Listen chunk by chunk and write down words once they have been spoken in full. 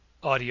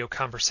audio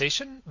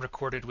conversation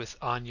recorded with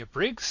Anya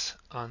Briggs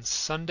on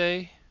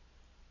Sunday,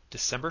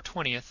 December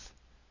 20th,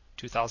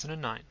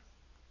 2009.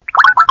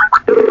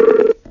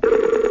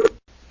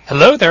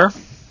 Hello there.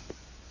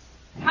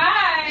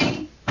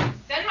 Hi.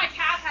 Then my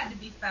cat had to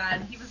be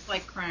fed. He was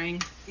like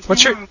crying.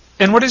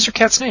 What is your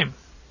cat's name?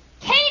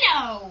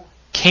 Kato.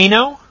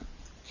 Kano?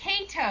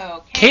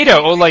 Kato.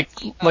 Kato. Oh, I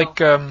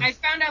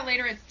found out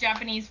later it's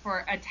Japanese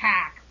for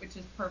attack, which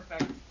is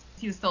perfect.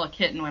 He was still a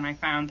kitten when I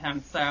found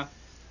him, so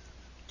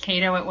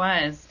Kato it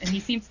was. And he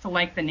seems to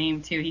like the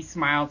name too. He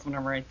smiles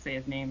whenever I say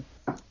his name.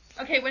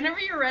 Okay, whenever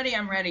you're ready,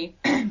 I'm ready.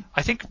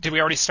 Did we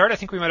already start? I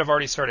think we might have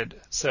already started.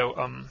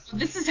 So,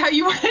 This is how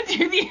you want to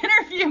do the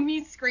interview,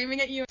 me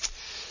screaming at you.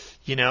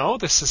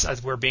 This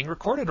is, we're being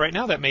recorded right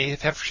now. That may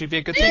actually be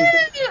a good thing.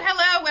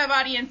 Hello, web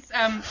audience.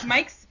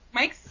 Mike's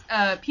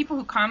people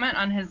who comment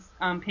on his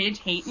page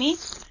hate me.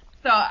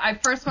 So I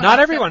first want to... Not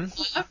everyone.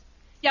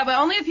 Yeah, but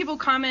only the people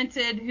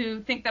commented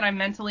who think that I'm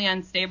mentally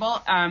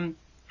unstable.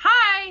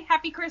 Hi,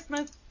 happy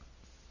Christmas.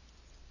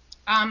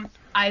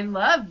 I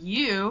love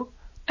you.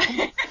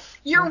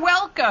 You're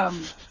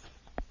welcome.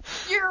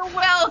 You're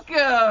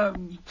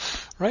welcome.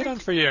 Right on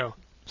for you.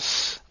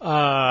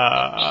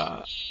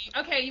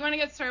 Okay, you want to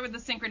get started with the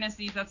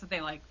synchronicities? That's what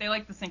they like. They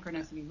like the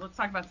synchronicities. Let's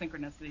talk about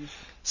synchronicities.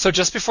 So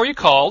just before you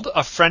called,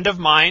 a friend of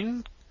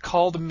mine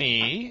called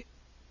me,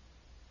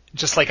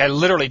 just like I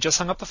literally just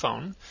hung up the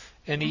phone,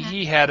 and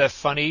he had a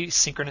funny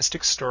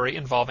synchronistic story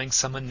involving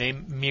someone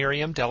named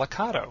Miriam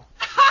Delicato.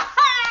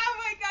 Oh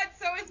my God,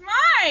 so is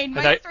mine.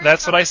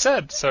 That's what I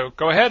said. So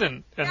go ahead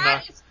and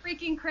that is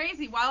freaking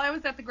crazy. While I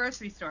was at the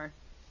grocery store.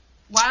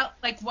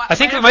 I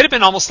think it might have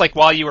been almost like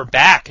while you were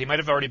back. You might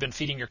have already been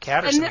feeding your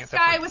cat or something. And this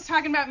guy was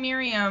talking about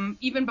Miriam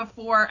even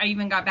before I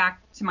even got back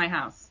to my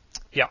house.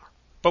 Yeah.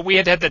 But we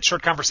had that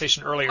short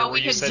conversation earlier where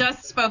you said... we had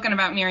just spoken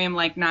about Miriam,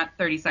 not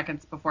 30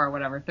 seconds before or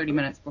whatever, 30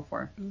 minutes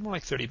before. More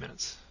like 30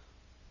 minutes.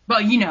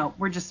 Well,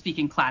 we're just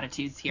speaking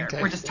platitudes here.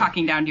 Okay. We're just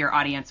talking down to your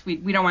audience. We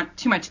don't want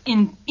too much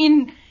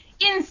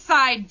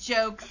inside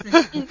jokes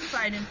and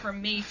inside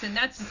information.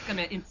 That's just going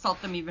to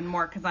insult them even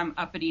more because I'm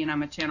uppity and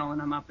I'm a channel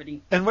and I'm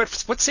uppity. And what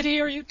city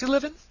do you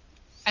live in?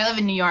 I live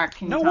in New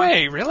York. No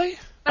way, really?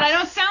 But I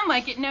don't sound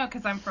like it, no,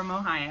 because I'm from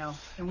Ohio.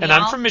 And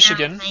I'm from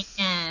Michigan. We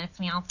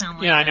all sound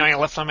like I know. I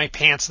left on my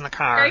pants in the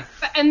car.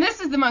 And this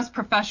is the most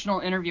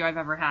professional interview I've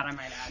ever had, I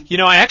might add.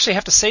 I actually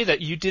have to say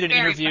that you did an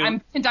interview.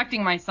 I'm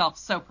conducting myself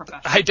so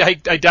professional. I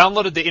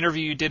downloaded the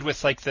interview you did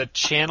with, the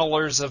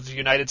Channelers of the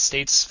United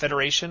States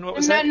Federation. What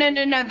was that?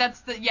 No. That's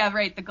the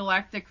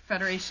Galactic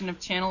Federation of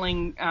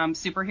Channeling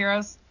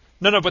Superheroes.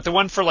 No, but the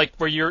one for,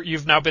 where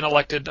you've now been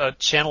elected a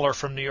channeler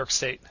from New York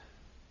State.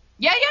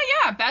 Yeah.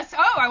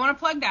 I want to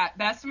plug that.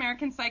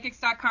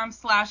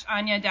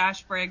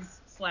 bestamericanpsychics.com/Anya-Briggs/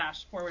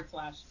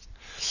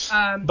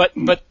 // But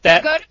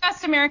that... Go to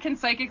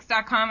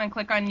bestamericanpsychics.com and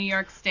click on New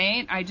York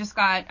State. I just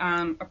got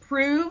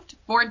approved,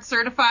 board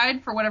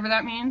certified for whatever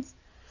that means.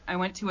 I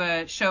went to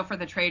a show for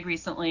the trade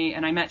recently,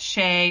 and I met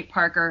Shay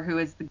Parker, who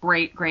is the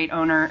great, great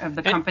owner of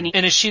the company.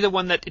 And is she the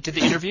one that did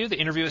the interview? The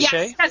interview with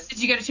Shay? Yes.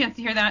 Did you get a chance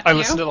to hear that, I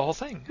listened to the whole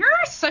thing. You're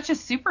such a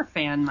super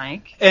fan,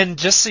 Mike. And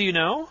just so you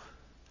know...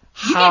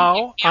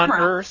 How on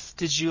earth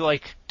did you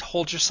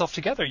hold yourself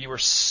together? You were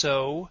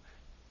so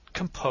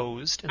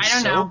composed and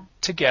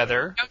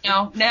together. I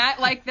don't know. Not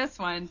like this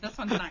one. This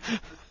one's not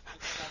composed.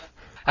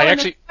 I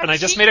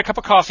just made a cup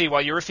of coffee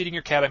while you were feeding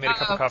your cat. I made a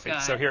cup of coffee. God.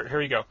 So here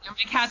you go. Yeah,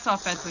 my cat's all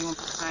fed, so we won't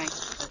be crying.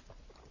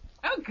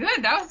 Oh,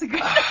 good. That was a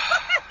good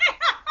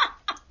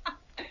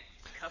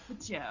Cup of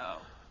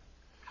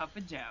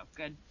Joe.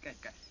 Good.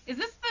 Is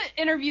this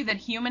the interview that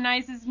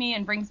humanizes me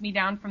and brings me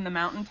down from the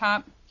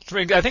mountaintop?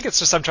 I think it's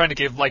just I'm trying to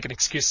give an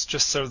excuse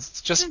just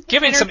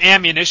giving some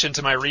ammunition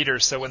to my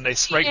readers so when they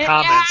write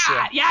comments.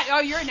 Yeah.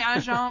 Oh, you're an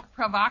agent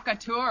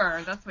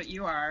provocateur. That's what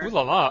you are. Ooh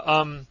la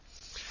la.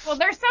 Well,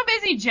 they're so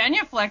busy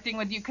genuflecting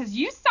with you because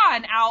you saw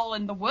an owl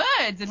in the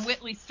woods and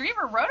Whitley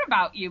Strieber wrote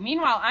about you.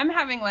 Meanwhile, I'm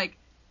having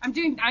I'm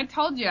doing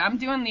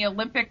the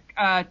Olympic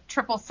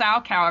triple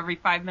sow cow every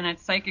 5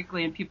 minutes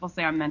psychically and people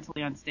say I'm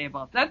mentally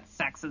unstable. That's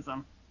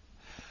sexism.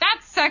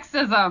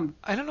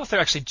 I don't know if they're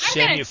actually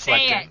genuflecting.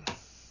 Say it.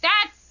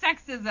 That's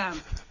sexism.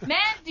 Men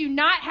do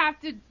not have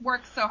to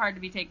work so hard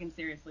to be taken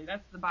seriously.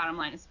 That's the bottom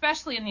line,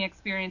 especially in the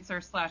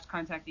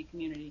experiencer/contactee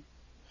community.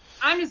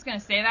 I'm just going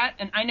to say that,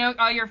 and I know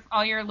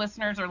all your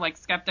listeners are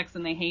skeptics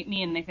and they hate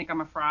me and they think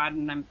I'm a fraud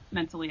and I'm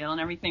mentally ill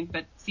and everything,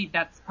 but see,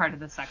 that's part of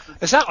the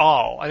sexism. Is that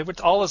all?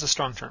 All is a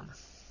strong term.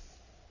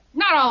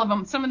 Not all of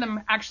them. Some of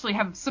them actually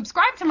have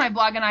subscribed to my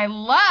blog, and I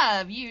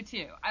love you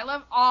too. I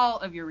love all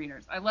of your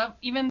readers. I love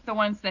even the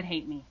ones that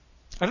hate me.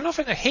 I don't know if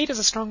hate is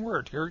a strong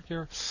word. You're.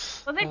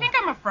 Well, they think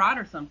I'm a fraud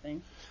or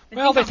something.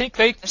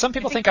 Some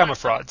people think I'm a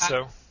fraud.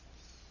 So.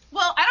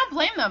 Well, I don't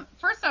blame them.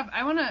 First off,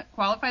 I want to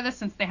qualify this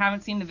since they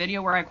haven't seen the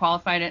video where I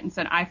qualified it and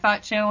said I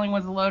thought channeling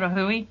was a load of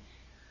hooey.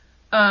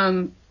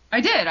 I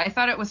did. I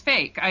thought it was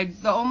fake.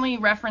 The only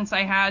reference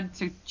I had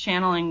to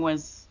channeling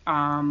was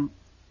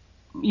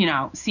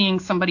seeing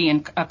somebody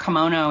in a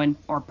kimono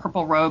or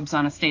purple robes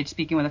on a stage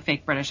speaking with a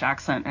fake British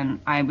accent, and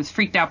I was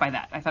freaked out by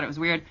that. I thought it was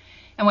weird,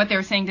 and what they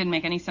were saying didn't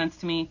make any sense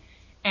to me.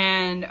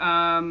 And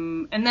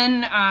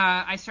then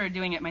I started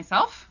doing it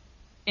myself.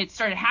 It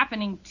started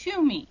happening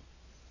to me.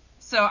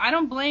 So I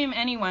don't blame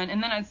anyone.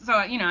 And then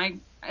I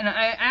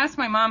asked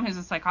my mom, who's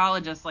a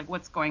psychologist, like,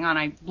 what's going on.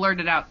 I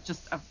blurted out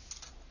just a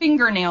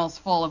fingernails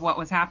full of what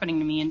was happening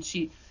to me, and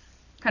she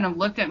kind of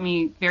looked at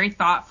me very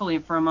thoughtfully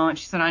for a moment.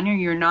 She said, Anya,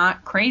 you're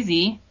not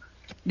crazy.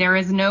 There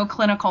is no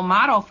clinical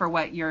model for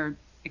what you're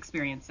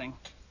experiencing.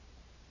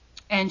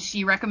 And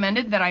she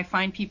recommended that I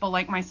find people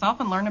like myself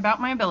and learn about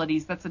my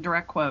abilities. That's a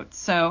direct quote.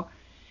 So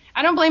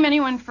I don't blame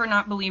anyone for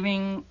not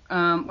believing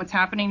what's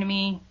happening to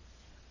me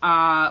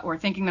or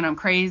thinking that I'm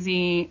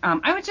crazy.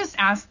 I would just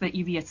ask that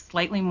you be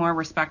slightly more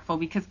respectful,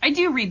 because I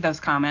do read those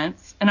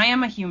comments, and I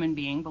am a human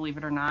being, believe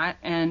it or not,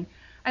 and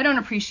I don't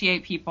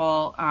appreciate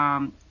people.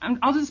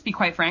 I'll just be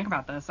quite frank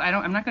about this.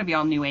 I'm not going to be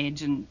all new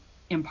age and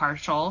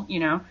impartial,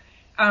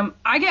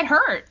 I get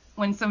hurt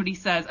when somebody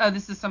says, oh,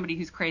 this is somebody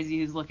who's crazy,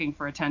 who's looking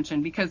for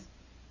attention, because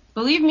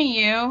believe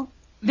me,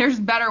 there's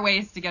better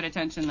ways to get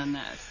attention than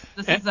this.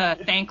 This is a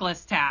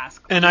thankless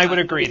task. And I would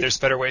agree there's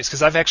better ways,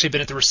 because I've actually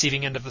been at the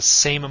receiving end of the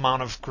same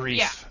amount of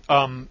grief,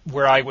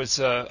 where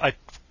I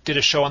did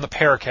a show on the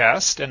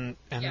Paracast and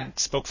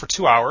spoke for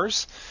 2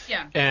 hours.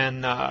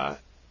 Yeah.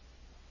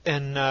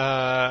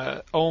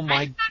 Oh my!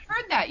 I've not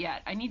heard that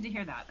yet. I need to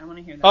hear that. I want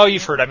to hear that. Oh,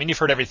 you've heard. I mean, you've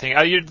heard everything.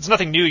 There's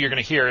nothing new you're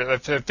going to hear.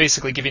 I've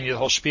basically given you the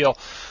whole spiel.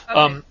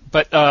 Okay.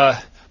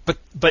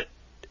 But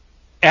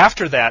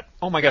after that,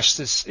 oh my gosh,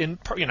 there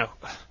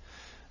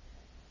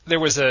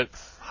was a,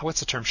 what's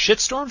the term?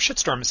 Shitstorm?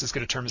 Shitstorm is as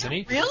good a term as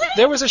any. Really?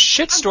 There was a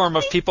shitstorm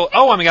of people.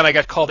 Oh my God, I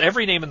got called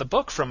every name in the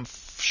book, from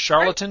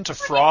charlatan to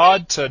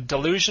fraud to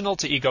delusional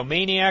to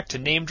egomaniac to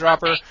name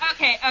dropper.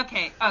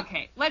 Okay.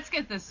 Let's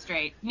get this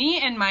straight. Me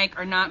and Mike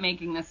are not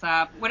making this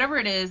up. Whatever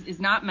it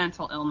is not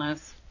mental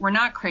illness. We're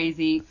not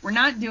crazy. We're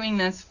not doing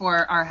this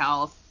for our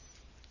health.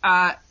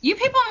 You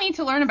people need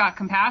to learn about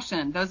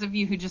compassion. Those of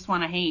you who just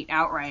want to hate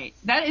outright.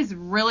 That is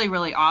really,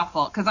 really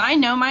awful. Because I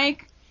know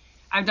Mike.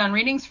 I've done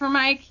readings for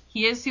Mike.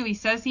 He is who he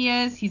says he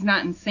is. He's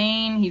not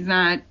insane. He's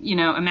not,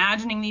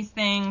 imagining these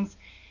things.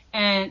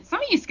 And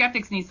some of you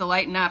skeptics need to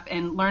lighten up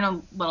and learn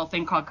a little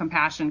thing called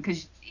compassion,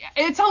 because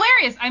it's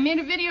hilarious. I made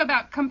a video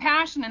about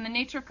compassion and the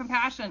nature of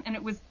compassion, and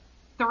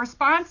the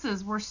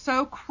responses were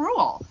so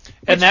cruel.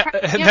 I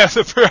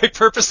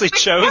purposely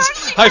chose.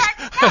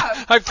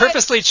 I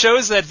purposely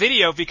chose that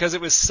video because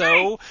it was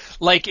so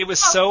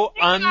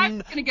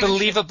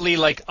unbelievably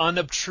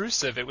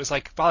unobtrusive. It was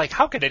like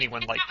how could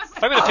anyone if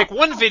I'm going to pick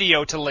one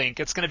video to link,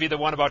 it's going to be the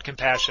one about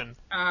compassion.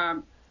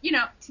 To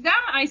them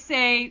I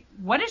say,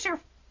 what is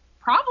your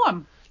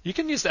problem? You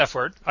can use the F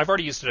word. I've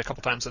already used it a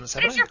couple times in this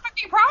episode. What is your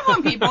fucking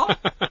problem, people?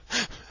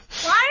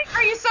 Why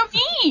are you so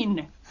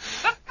mean?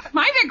 That's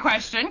my big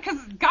question, because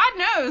God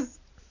knows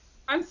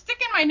I'm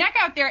sticking my neck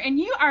out there, and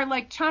you are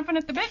chomping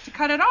at the bit to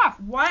cut it off.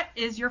 What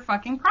is your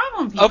fucking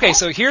problem, people? Okay,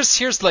 so here's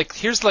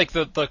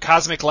the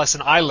cosmic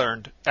lesson I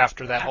learned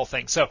after that whole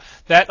thing. So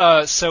that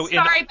Sorry,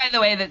 by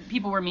the way, that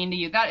people were mean to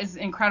you. That is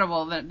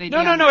incredible that they.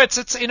 No.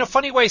 It's in a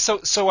funny way.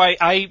 So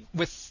I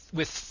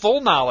with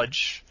full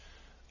knowledge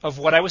of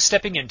what I was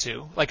stepping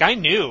into, I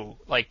knew,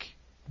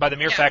 by the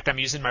mere fact I'm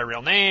using my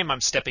real name,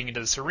 I'm stepping into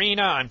this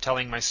arena, I'm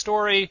telling my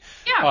story.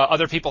 Yeah.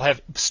 Other people have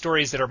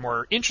stories that are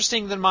more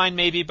interesting than mine,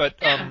 maybe, but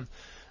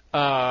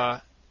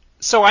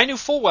so I knew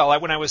full well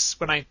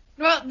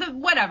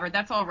whatever,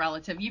 that's all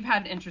relative. You've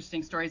had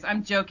interesting stories.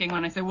 I'm joking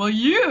when I say, well,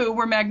 you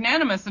were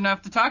magnanimous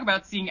enough to talk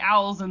about seeing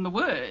owls in the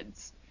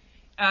woods.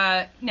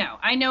 No,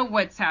 I know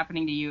what's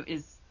happening to you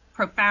is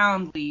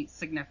profoundly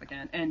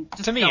significant, and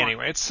just to me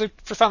anyway, it's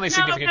profoundly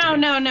significant.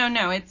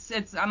 No.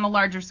 It's on the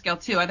larger scale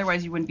too.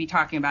 Otherwise, you wouldn't be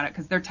talking about it,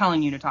 because they're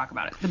telling you to talk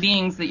about it. The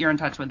beings that you're in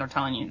touch with are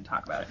telling you to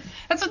talk about it.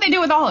 That's what they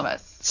do with all of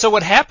us. So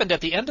what happened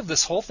at the end of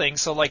this whole thing?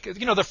 So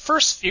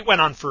it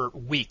went on for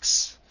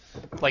weeks.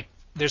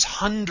 There's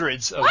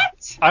hundreds of.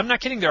 What? I'm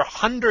not kidding. There are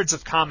hundreds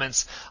of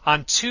comments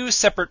on 2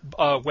 separate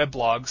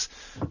weblogs,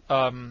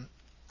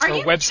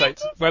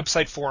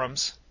 website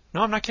forums.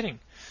 No, I'm not kidding.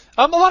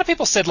 A lot of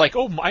people said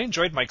I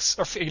enjoyed Mike's,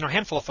 or a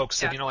handful of folks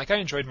said, I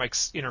enjoyed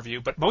Mike's interview,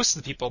 but most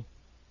of the people,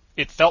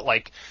 it felt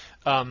attacked,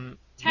 and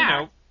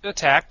it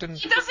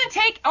doesn't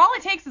take. All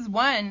it takes is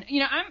one.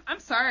 I'm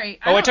sorry.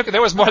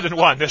 There was more than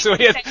one.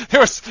 There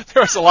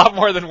was a lot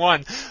more than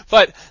one.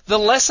 But the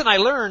lesson I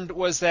learned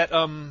was that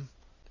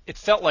it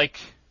felt like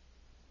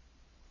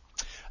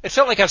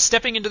I was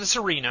stepping into this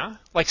arena,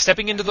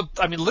 stepping into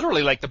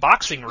literally the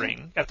boxing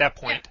ring at that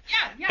point.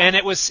 Yeah. And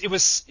it was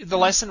the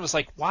lesson was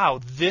wow,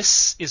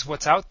 this is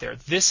what's out there.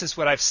 This is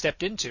what I've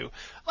stepped into.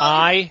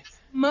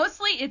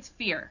 Mostly it's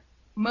fear.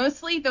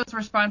 Mostly those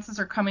responses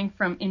are coming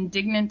from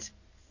indignant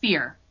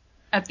fear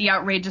at the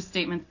outrageous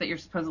statements that you're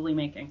supposedly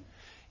making.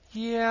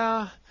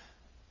 Yeah,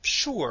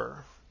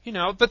 sure.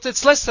 But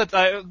it's less that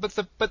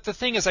but the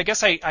thing is, I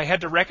guess I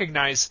had to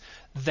recognize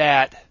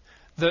that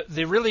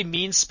the really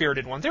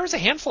mean-spirited one. There was a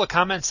handful of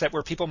comments that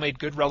where people made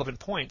good, relevant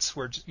points,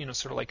 where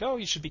sort of like, oh,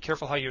 you should be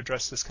careful how you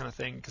address this kind of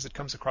thing because it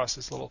comes across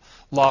as a little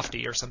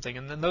lofty or something.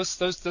 And then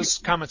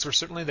those comments were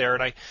certainly there,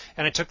 and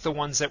I took the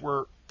ones that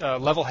were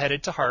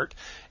level-headed to heart,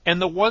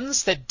 and the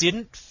ones that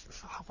didn't.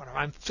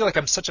 I feel like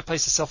I'm such a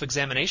place of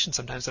self-examination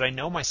sometimes that I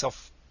know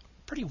myself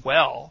pretty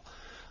well,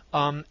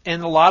 and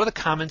a lot of the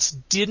comments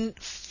didn't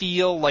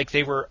feel like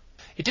they were.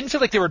 It didn't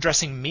feel like they were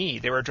addressing me.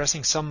 They were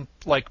addressing some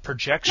like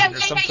projection or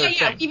some third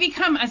thing. You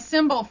become a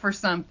symbol for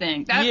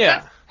something.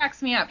 That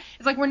cracks me up.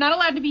 It's like we're not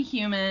allowed to be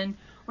human.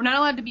 We're not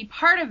allowed to be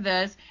part of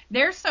this.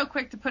 They're so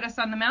quick to put us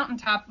on the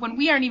mountaintop when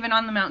we aren't even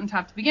on the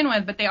mountaintop to begin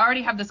with, but they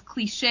already have this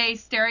cliche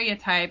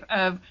stereotype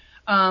of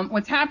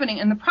what's happening.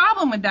 And the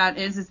problem with that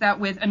is that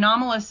with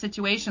anomalous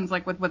situations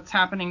like with what's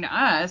happening to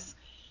us,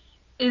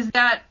 is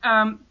that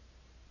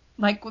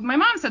like what my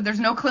mom said, there's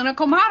no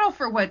clinical model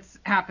for what's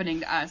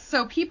happening to us.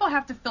 So people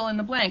have to fill in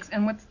the blanks.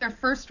 And what's their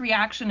first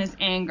reaction is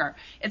anger.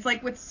 It's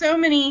like with so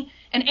many,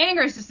 and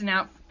anger is just an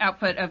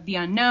output of the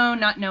unknown,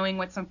 not knowing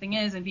what something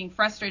is and being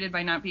frustrated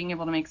by not being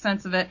able to make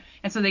sense of it.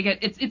 And so they get,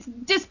 it's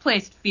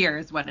displaced fear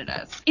is what it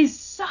is. It's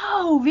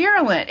so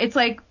virulent. It's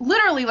like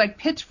literally like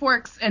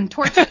pitchforks and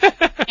torches.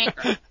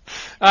 Anger.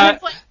 And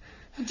it's like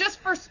just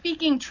for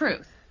speaking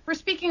truth, for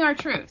speaking our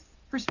truth,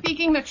 for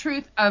speaking the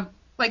truth of,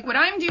 like what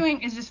I'm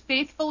doing is just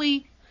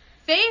faithfully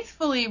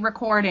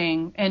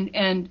recording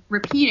and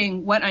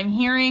repeating what I'm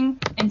hearing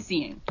and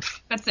seeing.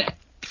 That's it.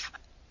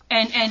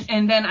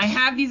 And then I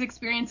have these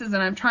experiences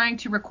and I'm trying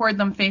to record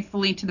them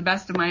faithfully to the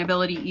best of my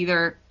ability,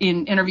 either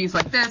in interviews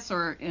like this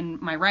or in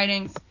my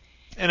writings.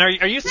 And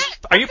are you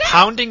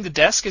pounding the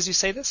desk as you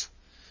say this?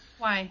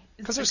 Why?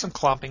 Because there's some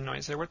clomping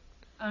noise there. What?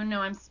 Oh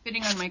no, I'm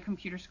spitting on my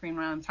computer screen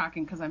while I'm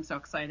talking because I'm so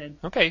excited.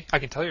 Okay, I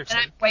can tell you're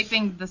excited. And I'm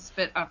wiping the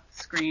spit off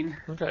the screen.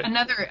 Okay.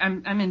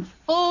 I'm in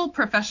full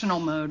professional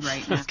mode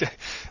right now. Okay.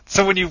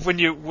 So when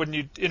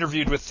you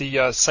interviewed with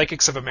the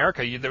Psychics of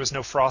America, there was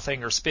no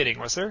frothing or spitting,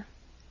 was there?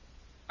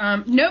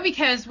 No,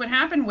 because what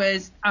happened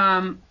was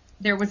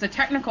there was a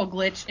technical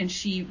glitch and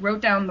she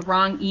wrote down the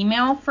wrong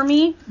email for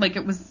me, like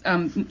it was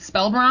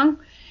spelled wrong.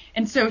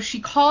 And so she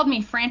called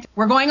me frantic.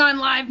 We're going on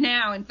live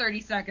now in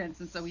 30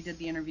 seconds. And so we did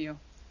the interview.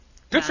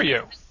 Good for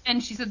you.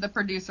 And she said the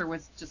producer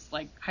was just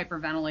like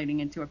hyperventilating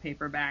into a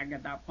paper bag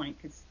at that point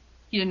because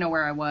he didn't know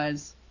where I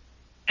was.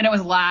 And it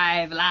was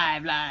live,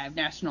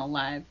 national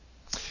live.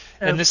 So,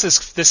 and this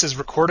is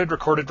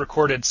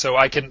recorded. So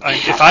I can,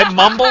 if I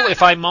mumble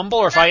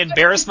or if I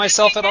embarrass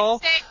myself at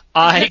all,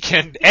 I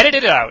can edit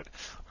it out.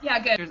 Yeah,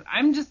 good.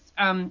 I'm just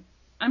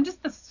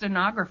the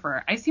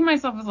stenographer. I see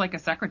myself as like a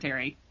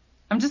secretary.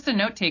 I'm just a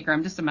note taker.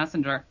 I'm just a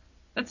messenger.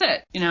 That's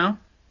it, you know?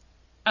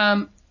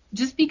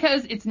 Just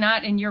because it's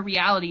not in your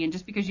reality and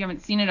just because you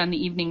haven't seen it on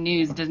the evening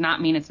news does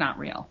not mean it's not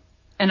real.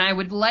 And I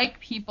would like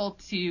people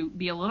to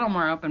be a little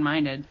more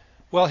open-minded.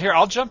 Well, here,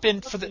 I'll jump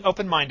in for the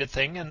open-minded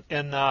thing,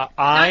 and Not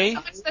so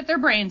much that their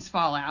brains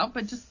fall out,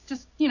 but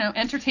just you know,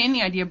 entertain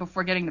the idea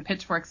before getting the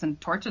pitchforks and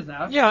torches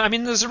out. Yeah, I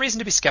mean, there's a reason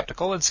to be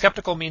skeptical, and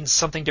skeptical means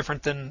something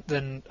different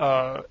than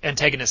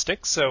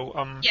antagonistic. So,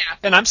 Yeah.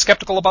 And I'm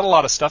skeptical about a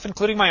lot of stuff,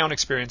 including my own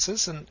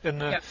experiences,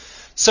 Yeah.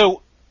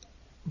 So,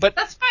 but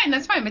That's fine,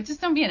 but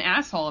just don't be an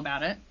asshole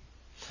about it.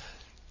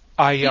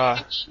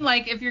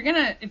 Like if you're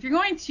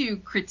going to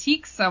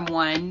critique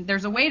someone,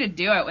 there's a way to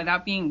do it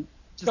without being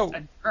just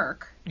a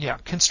jerk. Yeah,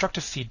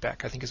 constructive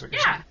feedback, I think is what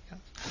you're saying. Yeah,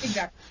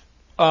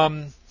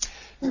 exactly.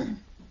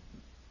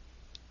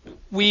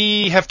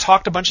 We have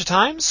talked a bunch of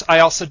times. I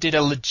also did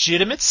a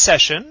legitimate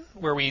session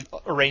where we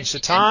arranged a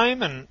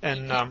time,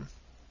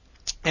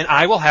 and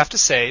I will have to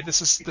say,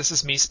 this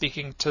is me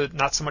speaking to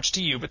not so much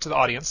to you, but to the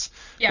audience,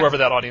 whoever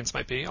that audience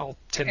might be, all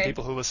 10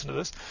 people who listen to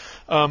this.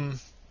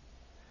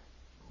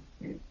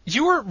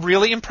 You were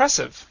really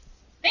impressive.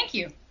 Thank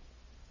you.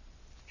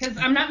 Because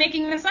I'm not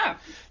making this up.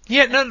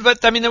 Yeah, no,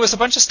 but I mean, there was a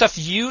bunch of stuff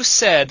you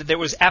said there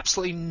was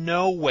absolutely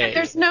no way.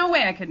 There's no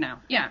way I could know.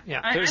 Yeah.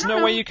 Yeah, there's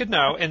no way you could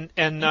know, and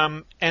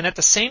at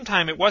the same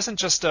time, it wasn't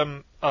just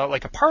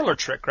like a parlor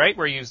trick, right?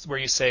 Where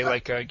you say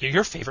like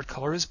your favorite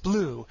color is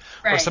blue,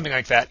 or something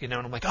like that, you know?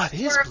 And I'm like, oh, it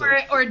is blue.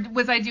 Or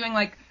was I doing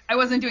like I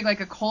wasn't doing like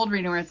a cold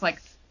reading where it's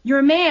like you're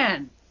a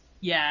man.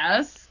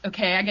 Yes.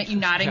 Okay, I get you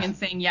nodding and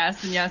saying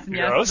yes and yes and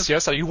yes.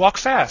 Yes. You walk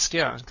fast.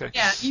 Yeah. Okay.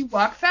 Yeah, you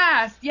walk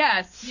fast.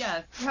 Yes. You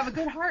have a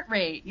good heart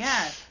rate.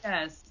 Yes.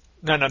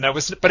 No.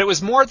 But it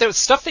was more the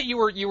stuff that you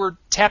were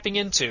tapping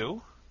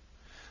into.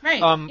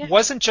 Right.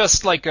 Wasn't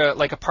just like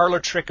a parlor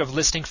trick of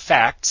listing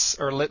facts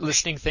or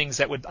listing things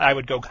that I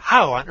would go,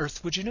 how on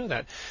earth would you know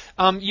that?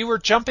 You were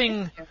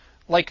jumping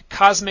like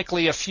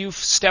cosmically a few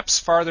steps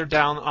farther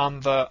down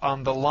on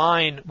the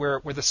line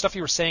where the stuff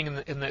you were saying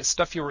and the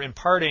stuff you were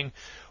imparting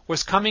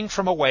was coming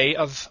from a way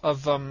of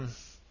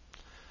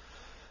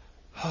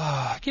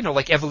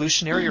like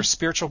evolutionary or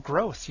spiritual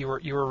growth. You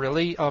were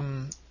really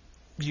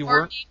you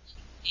were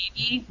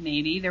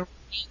maybe there were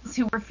beings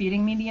who were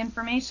feeding me the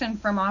information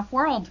from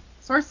off-world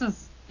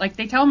sources, like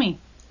they tell me.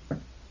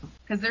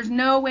 Because there's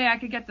no way I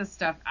could get this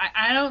stuff.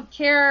 I don't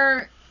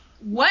care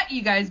what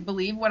you guys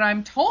believe, what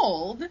I'm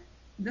told.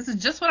 this is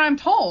just what I'm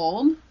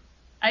told.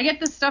 I get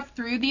this stuff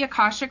through the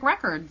Akashic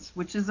Records,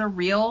 which is a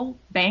real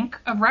bank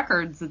of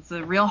records. It's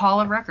a real hall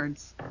of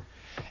records.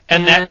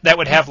 And that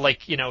would have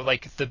like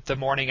the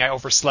morning I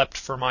overslept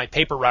for my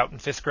paper route in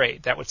 5th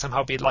grade. That would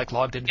somehow be like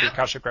logged into the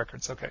Akashic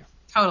Records. Okay.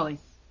 Totally.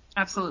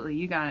 Absolutely.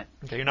 You got it.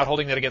 Okay, you're not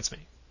holding that against me.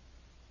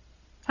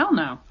 Hell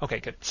no. Okay,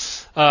 good.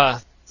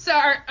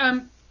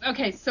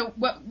 Okay, so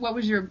what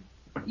was you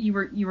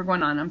were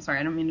going on. I'm sorry,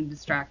 I don't mean to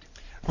distract.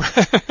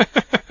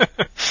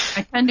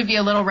 I tend to be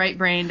a little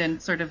right-brained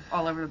and sort of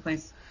all over the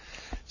place.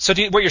 So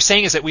what you're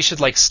saying is that we should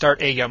like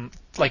start a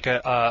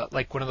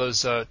like one of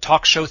those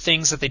talk show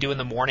things that they do in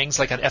the mornings,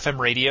 like on FM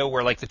radio,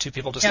 where like the two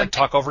people just like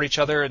talk over each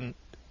other, and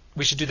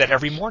we should do that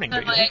every morning,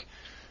 don't you think?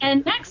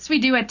 And next we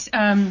do a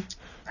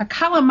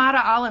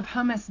Kalamata olive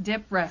hummus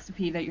dip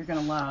recipe that you're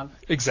gonna love.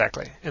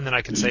 Exactly, and then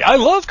I can say I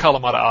love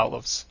Kalamata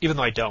olives, even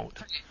though I don't.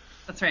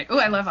 That's right. Oh,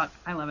 I love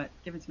it.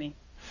 Give it to me.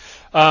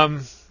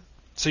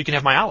 So you can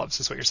have my olives,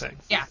 is what you're saying.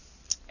 Yeah.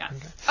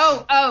 Okay.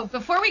 Oh,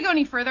 before we go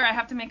any further, I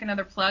have to make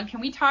another plug.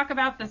 Can we talk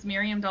about this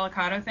Miriam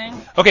Delicato thing?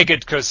 Okay, good,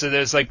 because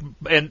there's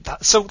and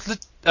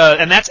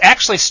that's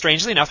actually,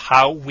 strangely enough,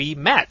 how we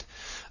met,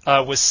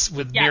 was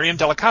with Miriam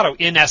Delicato.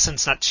 In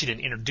essence, she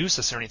didn't introduce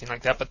us or anything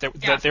like that, but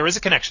there is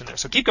a connection there.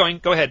 So keep going.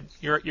 Go ahead.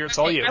 It's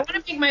all you. I want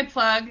to make my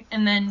plug,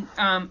 and then,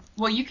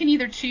 you can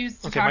either choose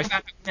to talk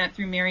about that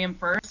through Miriam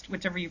first,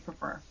 whichever you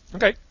prefer.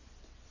 Okay.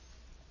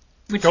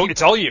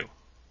 It's all you.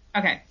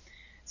 Okay.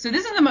 So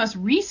this is the most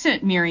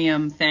recent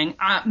Miriam thing.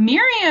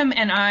 Miriam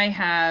and I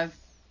have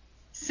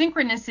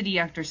synchronicity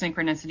after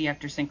synchronicity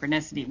after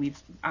synchronicity.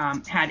 We've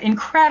had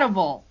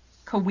incredible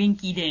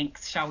coinky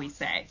dinks, shall we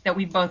say, that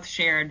we both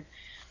shared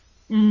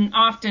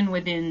often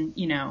within,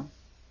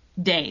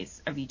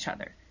 days of each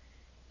other.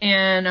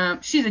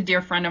 And she's a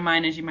dear friend of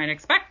mine, as you might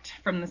expect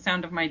from the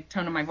sound of my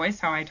tone of my voice,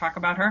 how I talk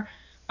about her.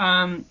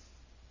 I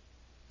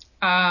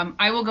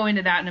will go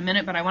into that in a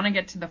minute, but I want to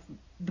get to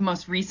the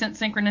most recent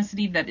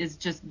synchronicity that is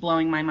just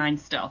blowing my mind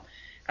still.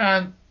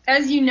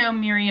 As you know,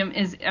 Miriam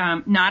is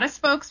not a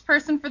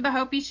spokesperson for the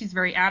Hopi. She's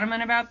very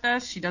adamant about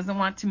this. She doesn't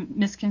want to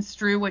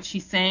misconstrue what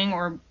she's saying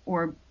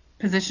or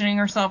positioning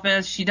herself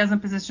as. She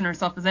doesn't position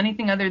herself as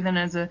anything other than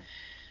as a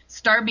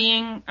star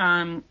being,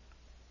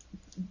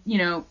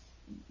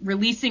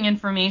 releasing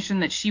information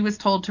that she was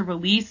told to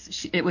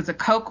release. It was a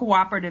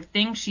co-cooperative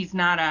thing. She's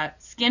not a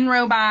skin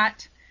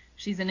robot.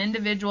 She's an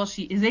individual.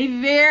 She is a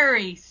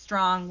very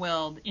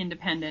strong-willed,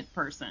 independent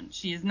person.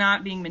 She is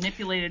not being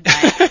manipulated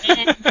by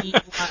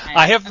anyone.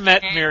 I have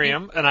met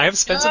Miriam, and I have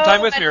spent some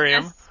time with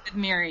Miriam.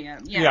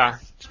 Yeah.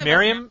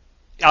 Miriam,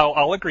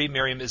 I'll agree.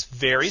 Miriam is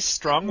very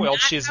strong-willed.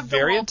 She is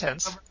very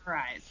intense. Over her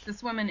eyes.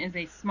 This woman is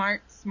a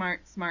smart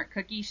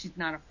cookie. She's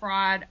not a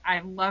fraud. I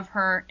love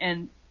her,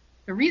 and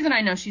the reason I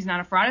know she's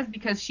not a fraud is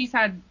because she's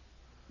had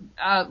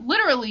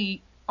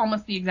literally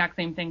almost the exact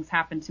same things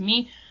happen to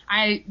me.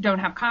 I don't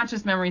have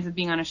conscious memories of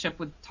being on a ship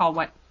with tall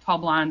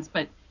blondes,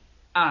 but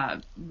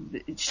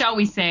shall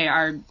we say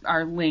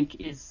our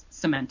link is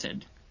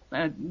cemented.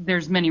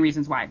 There's many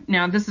reasons why.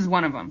 Now, this is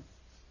one of them.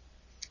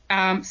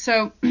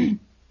 So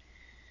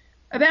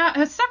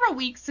about several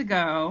weeks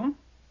ago,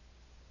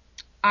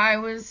 I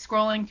was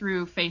scrolling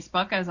through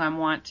Facebook, as I'm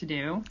wont to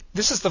do.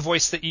 This is the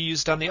voice that you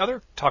used on the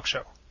other talk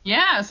show.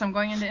 Yes, I'm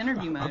going into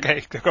interview mode.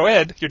 Okay, go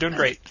ahead. You're doing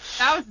great.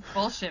 That was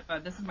bullshit,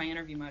 bud. This is my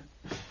interview mode.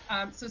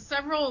 So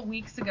several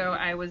weeks ago,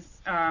 I was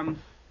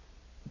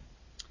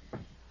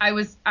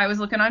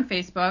looking on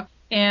Facebook,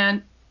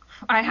 and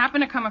I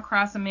happened to come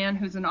across a man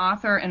who's an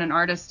author and an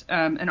artist,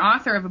 an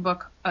author of a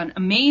book, an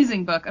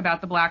amazing book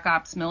about the Black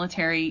Ops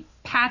military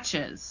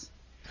patches.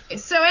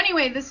 So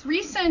anyway, this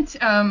recent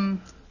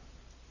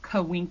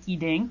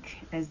coinky-dink,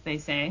 as they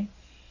say,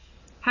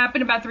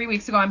 happened about 3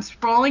 weeks ago. I'm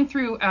scrolling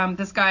through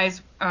this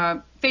guy's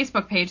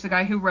Facebook page, the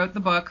guy who wrote the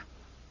book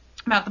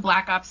about the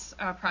Black Ops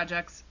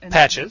projects. And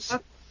patches.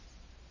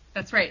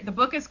 That's right. The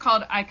book is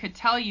called I Could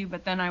Tell You,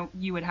 but then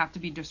you would have to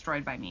be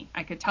destroyed by me.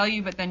 I could tell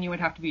you, but then you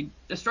would have to be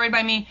destroyed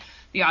by me.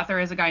 The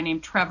author is a guy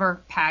named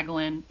Trevor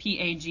Paglen,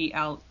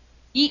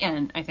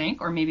 Paglen, I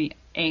think, or maybe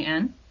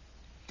A-N.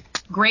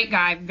 Great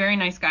guy, very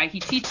nice guy. He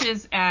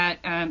teaches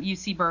at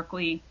UC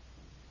Berkeley.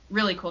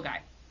 Really cool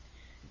guy.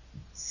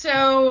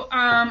 So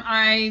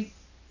I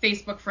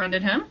Facebook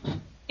friended him,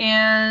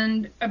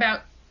 and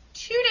about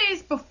 2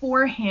 days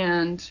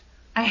beforehand,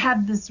 I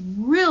had this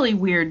really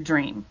weird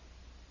dream.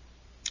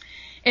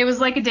 It was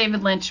like a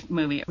David Lynch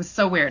movie. It was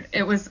so weird.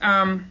 It was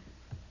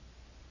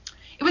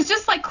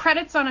just like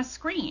credits on a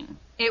screen.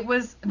 It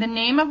was the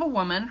name of a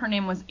woman. Her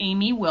name was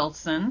Amy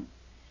Wilson.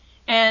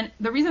 And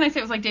the reason I say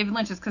it was like David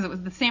Lynch is because it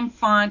was the same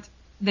font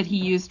that he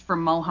used for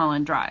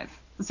Mulholland Drive,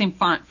 the same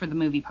font for the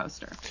movie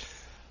poster.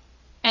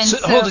 And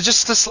hold on,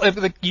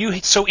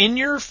 so in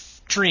your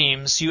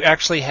dreams, you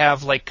actually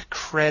have like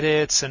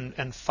credits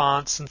and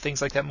fonts and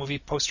things like that, movie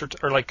poster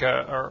or like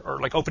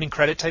opening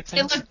credit type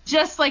things. It looked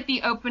just like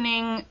the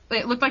opening.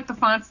 It looked like the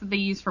fonts that they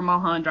use for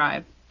Mulholland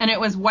Drive, and it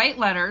was white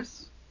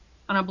letters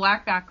on a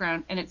black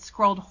background, and it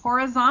scrolled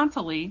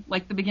horizontally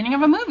like the beginning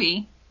of a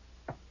movie,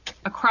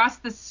 across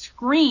the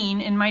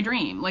screen in my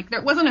dream. Like,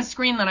 there wasn't a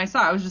screen that I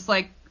saw. I was just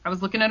like, I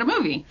was looking at a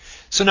movie.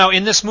 So now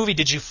in this movie,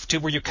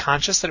 were you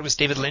conscious that it was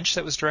David Lynch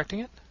that was directing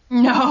it?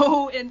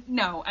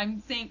 No,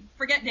 I'm saying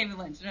forget David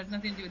Lynch. It has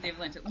nothing to do with David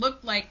Lynch. It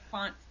looked like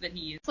fonts that he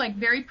used. It's like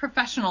very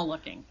professional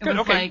looking. It Good,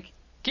 was okay. like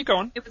Keep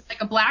going. It was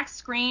like a black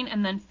screen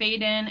and then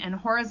fade in and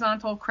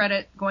horizontal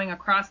credit going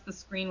across the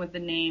screen with the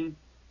name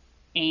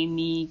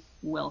Amy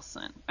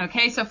Wilson.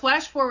 Okay, so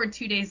flash forward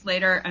 2 days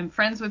later. I'm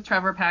friends with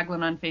Trevor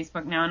Paglen on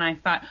Facebook now, and I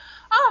thought,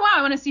 oh, wow,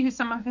 I want to see who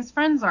some of his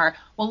friends are.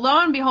 Well, lo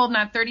and behold,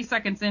 not 30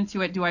 seconds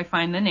into it do I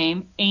find the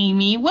name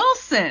Amy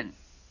Wilson.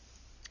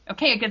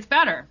 Okay, it gets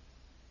better.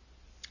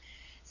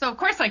 So, of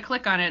course, I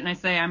click on it, and I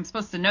say, I'm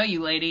supposed to know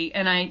you, lady.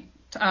 And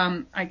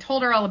I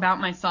told her all about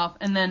myself,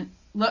 and then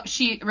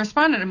she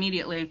responded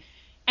immediately.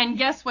 And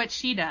guess what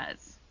she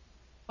does?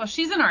 Well,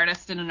 she's an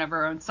artist in and of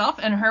her own self,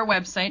 and her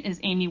website is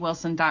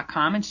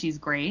amywilson.com, and she's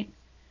great.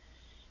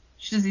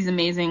 She does these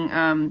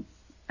amazing,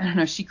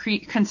 she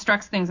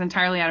constructs things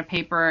entirely out of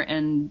paper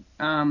and,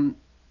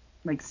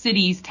 like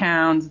cities,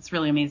 towns. It's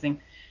really amazing.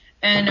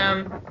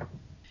 And,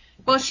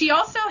 well, she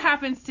also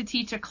happens to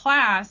teach a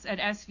class at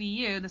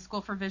SVU, the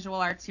School for Visual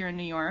Arts here in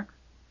New York.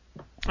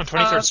 On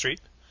 23rd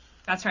Street.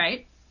 That's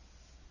right.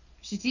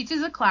 She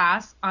teaches a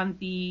class on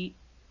the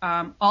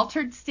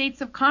altered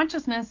states of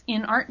consciousness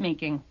in art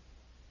making.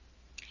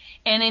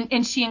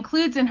 And she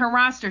includes in her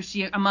roster,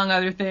 among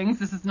other things,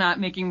 this is not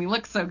making me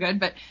look so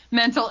good, but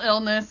mental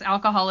illness,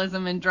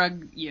 alcoholism, and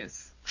drug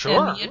use.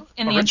 Sure.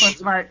 In the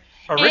influence of art.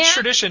 A rich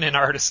tradition in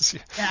artists.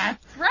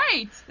 That's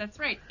right. That's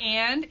right.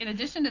 And in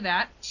addition to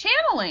that,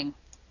 channeling.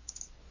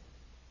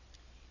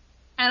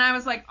 And I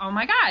was like, oh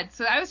my God.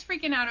 So I was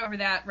freaking out over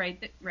that right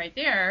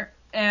there.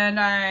 And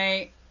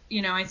I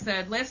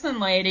said,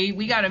 listen, lady,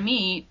 we got to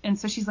meet. And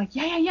so she's like,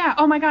 yeah.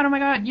 Oh my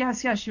God.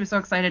 Yes. She was so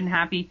excited and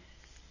happy.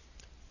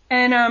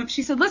 And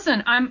she said,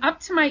 listen, I'm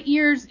up to my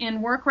ears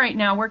in work right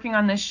now, working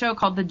on this show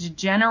called the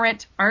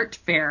Degenerate Art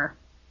Fair.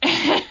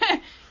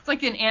 It's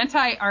like an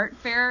anti-art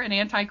fair, an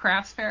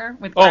anti-crafts fair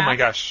with crafts. Oh my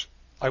gosh.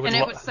 It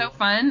was so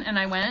fun, and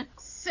I went.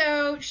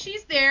 So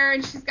she's there,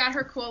 and she's got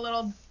her cool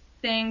little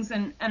things,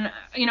 and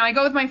I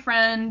go with my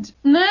friend.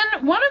 And then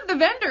one of the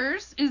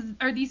vendors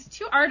are these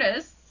two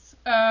artists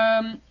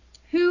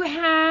who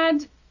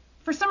had,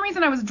 for some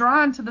reason, I was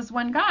drawn to this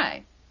one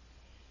guy.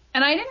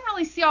 And I didn't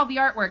really see all the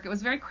artwork. It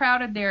was very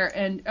crowded there,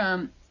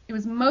 and it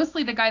was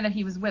mostly the guy that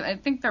he was with. I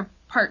think they're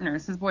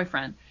partners, his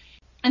boyfriend.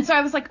 And so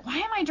I was like, why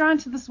am I drawn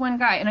to this one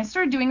guy? And I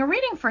started doing a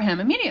reading for him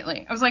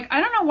immediately. I was like,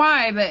 I don't know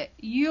why, but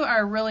you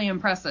are really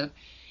impressive.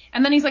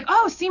 And then he's like,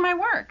 oh, see my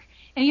work.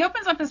 And he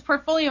opens up his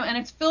portfolio, and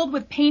it's filled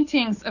with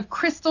paintings of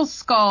crystal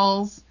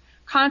skulls,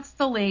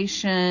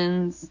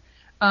 constellations,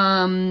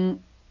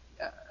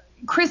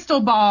 crystal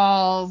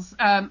balls,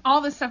 all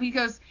this stuff. He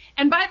goes,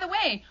 and by the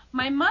way,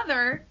 my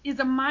mother is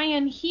a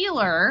Mayan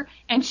healer,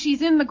 and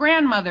she's in the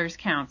Grandmothers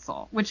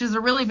Council, which is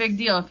a really big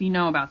deal if you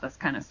know about this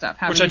kind of stuff.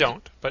 Which I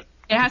don't, but...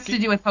 It has to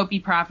do with Hopi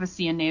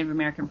prophecy and Native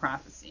American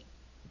prophecy.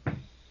 And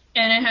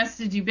it has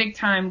to do big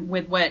time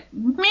with what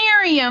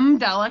Miriam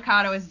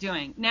Delicato is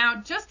doing.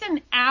 Now, just an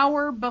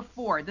hour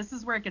before, this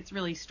is where it gets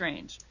really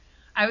strange.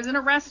 I was in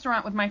a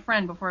restaurant with my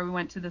friend before we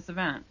went to this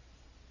event.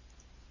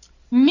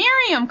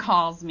 Miriam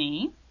calls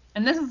me,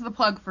 and this is the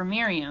plug for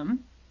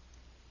Miriam.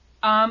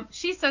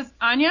 She says,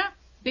 Anya,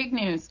 big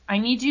news. I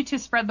need you to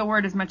spread the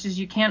word as much as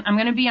you can. I'm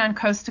going to be on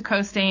Coast to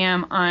Coast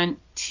AM on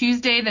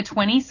Tuesday the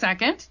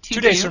 22nd.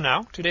 2 days from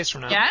now. 2 days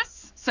from now.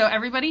 Yes. So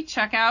everybody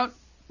check out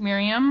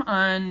Miriam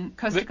on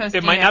Coast to Coast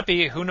AM. It might not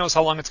be. Who knows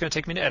how long it's going to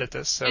take me to edit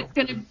this. So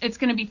It's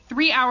going to be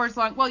 3 hours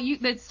long. Well,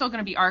 it's still going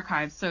to be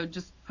archived, so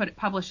just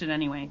publish it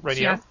anyway.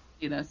 Radio? She has to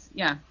do this.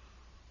 Yeah.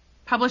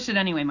 Publish it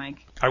anyway,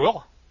 Mike. I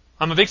will.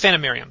 I'm a big fan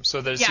of Miriam,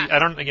 so there's Yeah.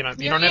 you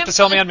don't have to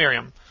sell me on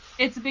Miriam.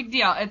 It's a big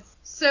deal.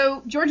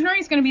 So George Norrie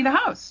is going to be the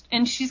host,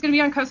 and she's going to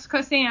be on Coast to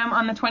Coast AM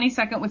on the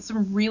 22nd with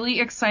some really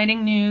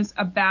exciting news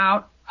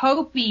about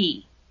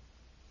Hopi,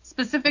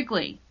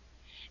 specifically.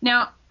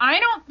 Now, I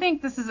don't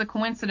think this is a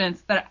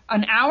coincidence that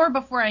an hour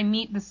before I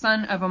meet the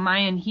son of a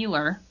Mayan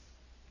healer,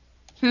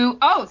 who,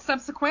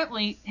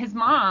 subsequently, his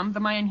mom, the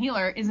Mayan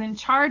healer, is in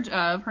charge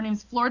of, her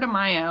name's Flor de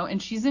Mayo,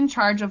 and she's in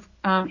charge of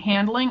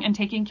handling and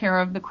taking care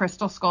of the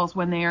crystal skulls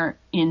when they are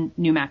in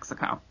New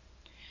Mexico.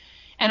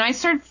 And I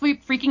started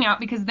freaking out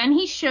because then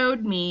he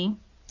showed me...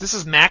 This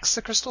is Max,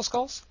 the crystal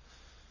skulls?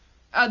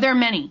 There are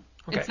many.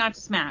 Okay. It's not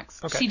just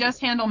Max. Okay. She does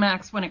handle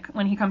Max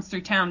when he comes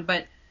through town,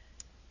 but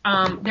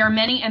there are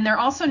many, and they're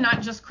also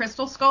not just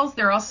crystal skulls.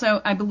 They're also,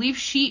 I believe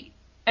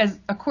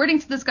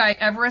according to this guy,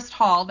 Everest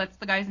Hall, that's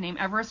the guy's name,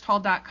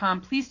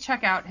 everesthall.com. Please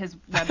check out his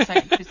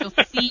website because you'll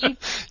see...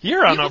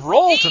 You're on a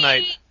roll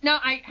tonight. No,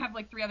 I have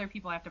like 3 other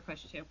people I have to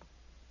push too.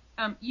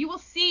 You will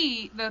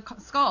see the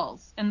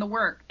skulls and the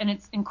work, and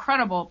it's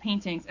incredible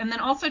paintings. And then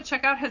also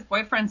check out his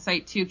boyfriend's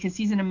site too, because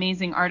he's an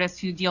amazing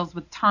artist who deals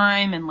with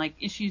time and like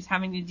issues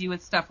having to do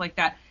with stuff like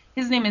that.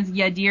 His name is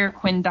Yadir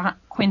Quintana,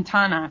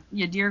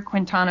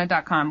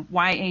 yadirquintana.com,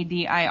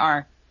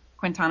 Yadir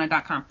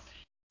Quintana.com.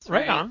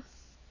 Right on.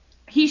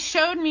 he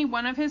showed me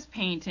one of his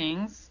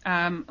paintings,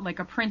 like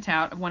a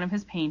printout of one of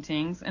his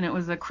paintings, and it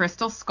was a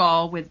crystal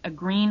skull with a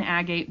green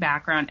agate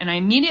background. And I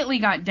immediately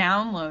got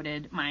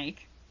downloaded,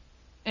 Mike.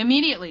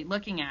 Immediately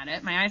looking at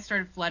it, my eyes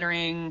started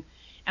fluttering,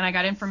 and I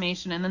got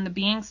information. And then the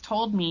beings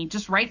told me,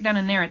 just right then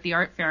and there at the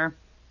art fair,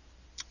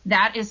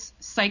 that is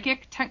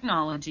psychic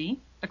technology.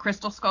 The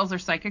crystal skulls are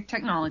psychic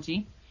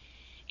technology.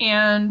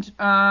 And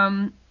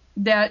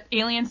that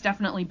aliens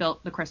definitely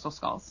built the crystal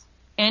skulls.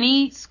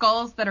 Any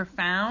skulls that are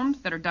found,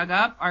 that are dug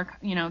up,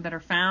 that are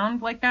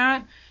found like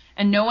that,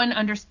 and no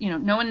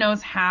one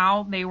knows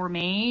how they were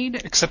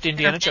made. Except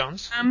Indiana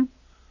Jones.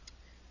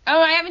 Oh,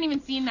 I haven't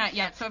even seen that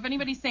yet. So if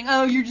anybody's saying,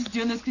 oh, you're just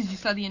doing this because you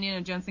saw the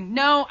Indiana Jones thing,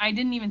 no, I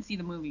didn't even see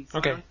the movie. So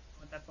okay. I don't know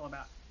what that's all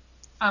about.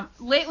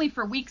 Lately,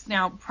 for weeks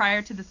now,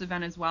 prior to this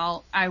event as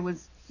well, I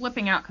was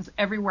flipping out because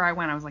everywhere I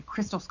went, I was like,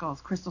 crystal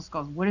skulls.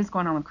 What is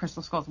going on with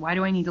crystal skulls? Why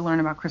do I need to learn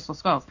about crystal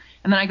skulls?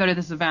 And then I go to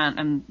this event,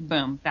 and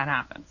boom, that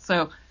happens.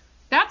 So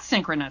that's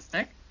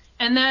synchronistic.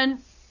 And then,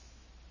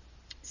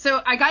 so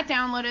I got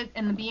downloaded,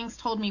 and the beings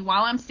told me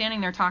while I'm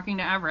standing there talking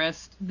to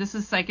Everest, this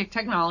is psychic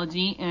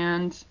technology,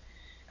 and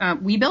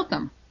we built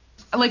them.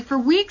 Like, for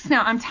weeks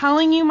now, I'm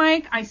telling you,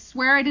 Mike, I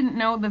swear I didn't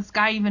know this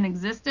guy even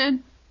existed,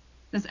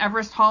 this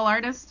Everest Hall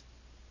artist.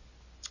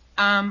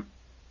 I've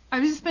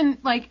just been,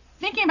 like,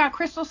 thinking about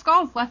crystal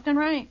skulls left and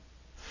right,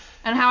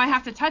 and how I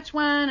have to touch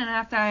one, and I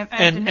have to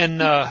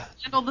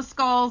handle the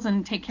skulls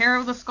and take care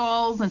of the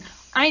skulls, and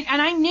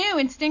I knew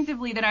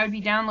instinctively that I would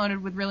be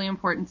downloaded with really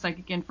important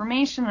psychic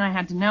information, and I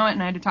had to know it,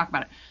 and I had to talk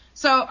about it.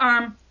 So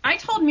I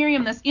told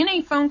Miriam this in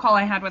a phone call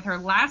I had with her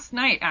last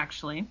night,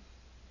 actually,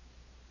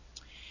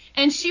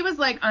 and she was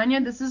like,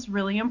 Anya, this is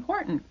really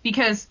important,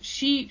 because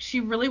she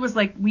really was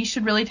like, we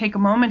should really take a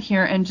moment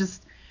here and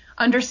just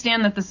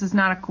understand that this is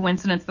not a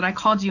coincidence that I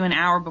called you an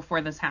hour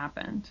before this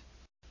happened.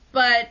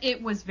 But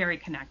it was very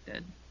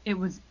connected. It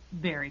was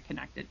very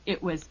connected.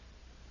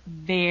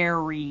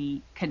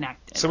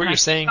 So what you're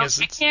saying is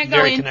it's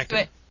very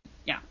connected.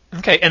 Yeah.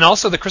 Okay, and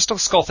also the crystal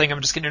skull thing,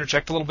 I'm just going to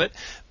interject a little bit.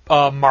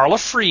 Marla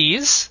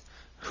Fries,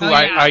 who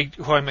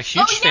I'm a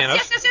huge fan of.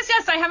 Yes.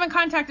 I haven't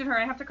contacted her.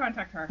 I have to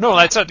contact her. No,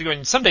 that's not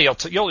doing. Someday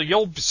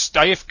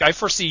I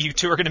foresee you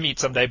two are going to meet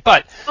someday.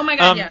 But oh my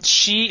God, yes.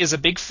 She is a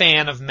big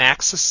fan of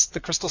Max's the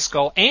Crystal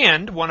Skull,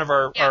 and one of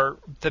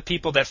the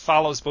people that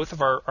follows both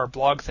of our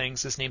blog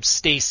things is named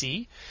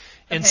Stacy,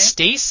 and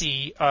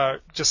Stacy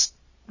just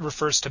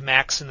refers to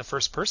Max in the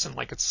first person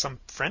like it's some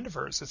friend of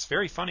hers. It's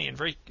very funny and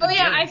very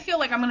endearing. I feel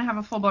like I'm going to have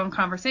a full-blown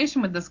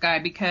conversation with this guy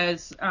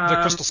because... the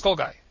crystal skull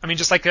guy. I mean,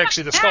 just like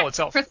actually the skull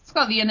itself. Crystal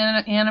skull, the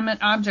inanimate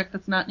object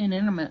that's not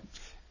inanimate.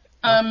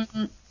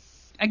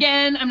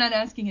 Again, I'm not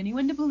asking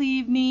anyone to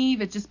believe me,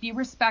 but just be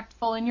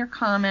respectful in your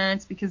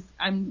comments, because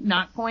I'm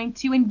not going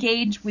to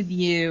engage with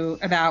you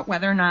about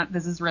whether or not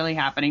this is really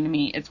happening to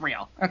me. It's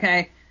real,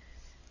 okay?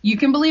 You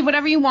can believe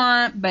whatever you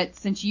want, but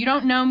since you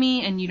don't know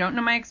me and you don't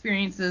know my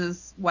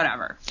experiences,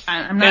 whatever.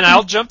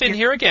 I'll jump in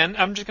here again.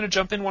 I'm just going to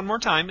jump in one more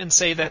time and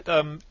say that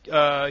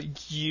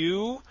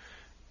you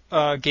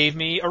gave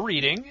me a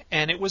reading,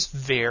 and it was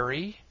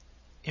very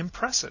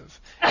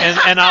impressive.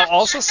 And I'll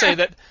also say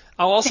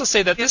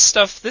that this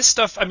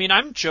stuff. I mean,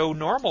 I'm Joe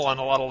Normal on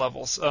a lot of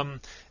levels.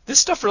 This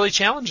stuff really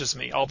challenges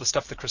me. All the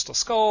stuff, the crystal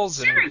skulls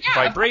and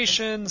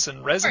vibrations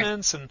and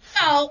resonance and.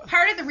 Well,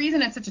 part of the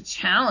reason it's such a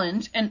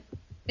challenge, and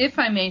if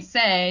I may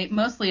say,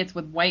 mostly it's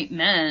with white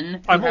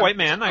men. I'm a white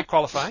man. I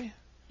qualify.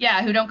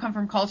 Yeah, who don't come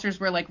from cultures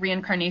where, like,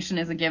 reincarnation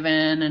is a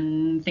given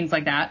and things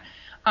like that.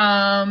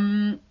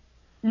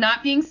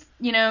 Not being,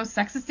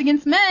 sexist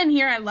against men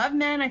here. I love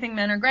men. I think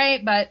men are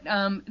great. But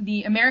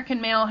the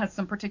American male has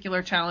some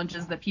particular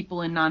challenges that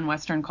people in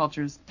non-Western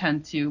cultures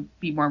tend to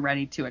be more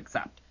ready to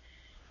accept.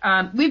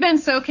 We've been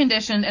so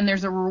conditioned, and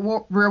there's a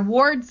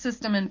reward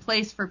system in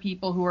place for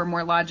people who are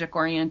more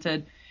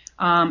logic-oriented.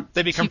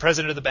 They become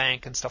president of the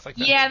bank and stuff like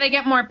that. Yeah, they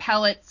get more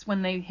pellets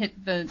when they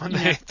hit the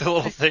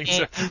little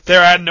things.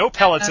 There are no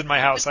pellets in my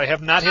house. I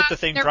have not hit the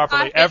thing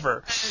properly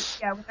ever.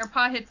 When their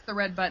paw hits the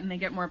red button, they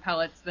get more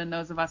pellets than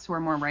those of us who are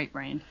more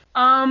right-brained.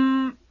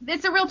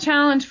 It's a real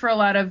challenge for a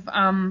lot of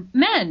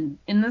men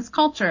in this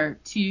culture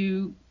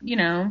to,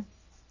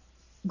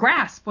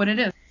 grasp what it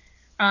is.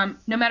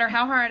 No matter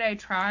how hard I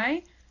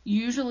try,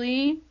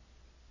 usually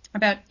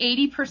about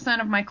 80%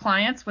 of my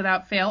clients,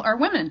 without fail, are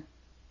women.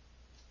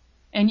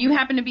 And you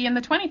happen to be in the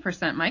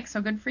 20%, Mike,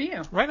 so good for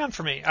you. Right on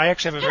for me. I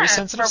actually have a very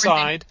sensitive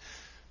side.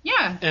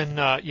 Yeah.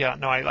 And,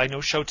 I know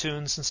show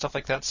tunes and stuff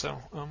like that,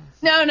 so... No,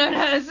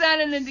 it's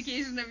not an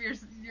indication of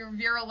your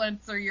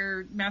virulence or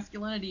your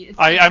masculinity.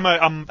 I'm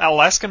an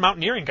Alaskan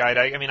mountaineering guide.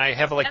 I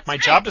have, my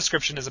job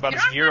description is about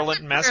as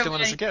virulent and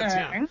masculine as it gets,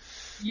 yeah.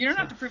 You don't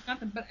have to prove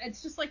nothing, but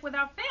it's just like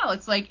without fail.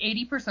 It's like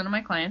 80% of my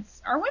clients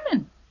are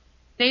women.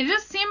 They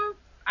just seem...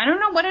 I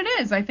don't know what it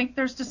is. I think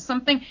there's just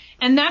something,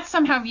 and that's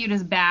somehow viewed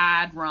as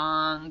bad,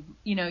 wrong.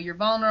 You're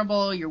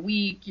vulnerable, you're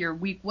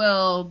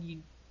weak-willed.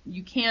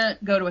 You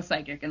can't go to a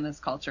psychic in this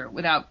culture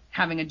without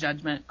having a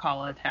judgment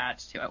call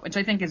attached to it, which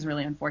I think is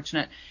really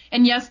unfortunate.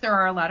 And yes, there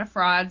are a lot of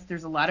frauds.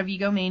 There's a lot of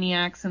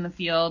egomaniacs in the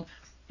field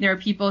There are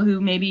people who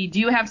maybe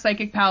do have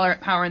psychic power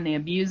and they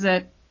abuse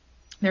it.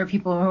 There are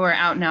people who are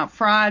out and out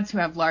frauds who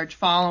have large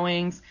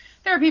followings.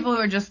 There are people who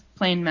are just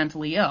plain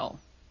mentally ill.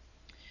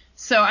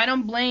 So I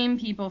don't blame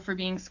people for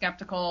being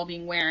skeptical,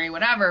 being wary,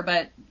 whatever,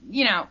 but,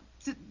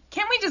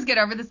 can we just get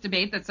over this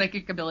debate that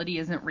psychic ability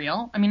isn't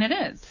real? I mean, it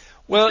is.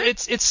 Well,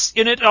 it's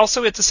in it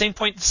also at the same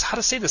point. How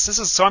to say this?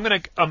 So I'm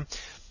going to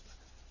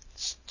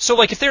so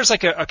like if there's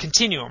like a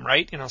continuum,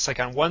 right? It's like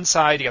on one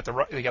side you got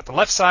the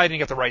left side and you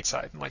got the right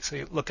side. And like so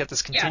you look at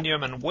this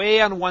continuum, and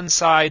way on one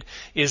side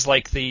is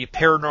like the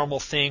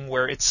paranormal thing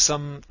where it's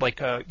some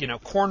like a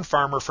corn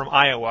farmer from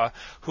Iowa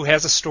who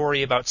has a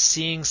story about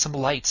seeing some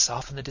lights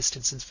off in the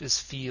distance in his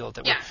field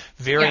that were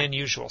very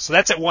unusual. So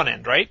that's at one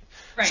end, right?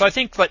 Right. So I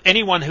think like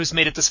anyone who's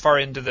made it this far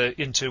into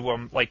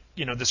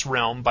this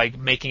realm by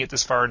making it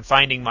this far and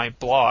finding my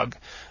blog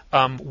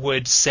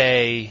would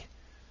say,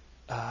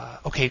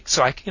 okay,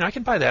 so I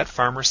can buy that.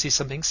 Farmer sees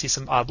something, see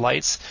some odd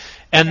lights,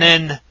 and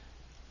then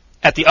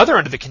at the other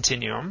end of the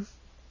continuum,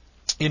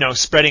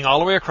 spreading all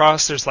the way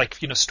across, there's like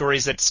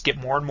stories that get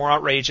more and more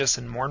outrageous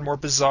and more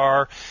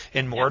bizarre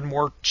and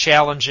more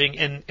challenging.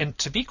 And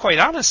to be quite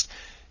honest,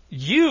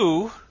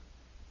 you,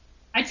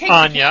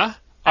 Anya,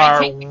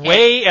 are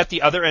way at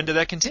the other end of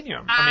that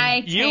continuum.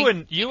 I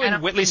mean, you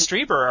and Whitley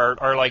Strieber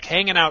are like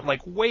hanging out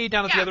like way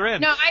down at the other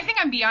end. No, I think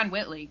I'm beyond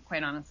Whitley,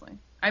 quite honestly.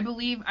 I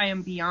believe I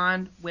am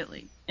beyond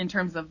Whitley in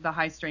terms of the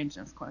high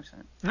strangeness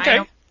quotient.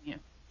 Okay.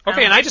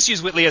 Okay, and I just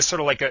use Whitley as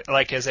sort of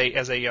as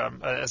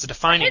a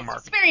defining mark.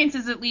 His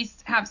experiences at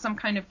least have some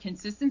kind of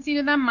consistency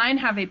to them. Mine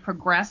have a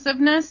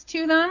progressiveness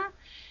to them,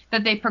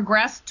 that they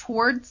progress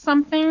towards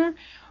something,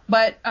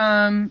 but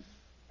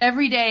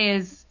every day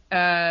is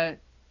a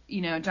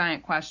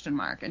giant question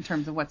mark in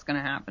terms of what's going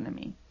to happen to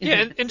me.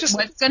 And just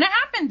what's going to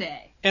happen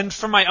day. And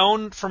for my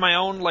own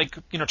like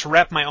to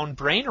wrap my own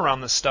brain around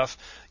this stuff,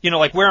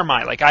 like where am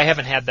I? Like I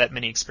haven't had that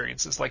many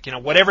experiences. Like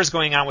whatever's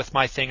going on with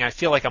my thing, I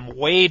feel like I'm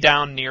way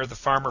down near the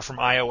farmer from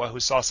Iowa who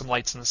saw some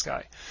lights in the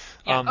sky.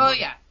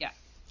 Yeah. Yeah.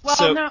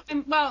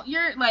 Well,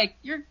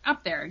 you're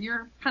up there.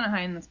 You're kind of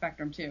high in the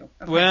spectrum too.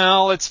 Okay.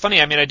 Well, it's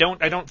funny. I mean, I don't.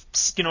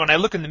 When I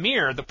look in the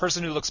mirror, the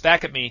person who looks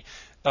back at me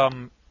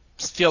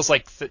feels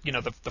like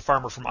the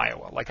farmer from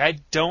Iowa. Like I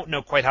don't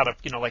know quite how to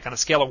like on a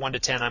scale of 1 to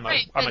 10, I'm a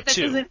 2. That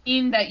doesn't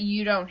mean that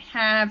you don't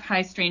have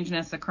high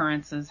strangeness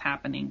occurrences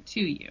happening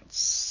to you.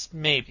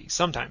 Maybe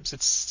sometimes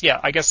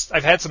I guess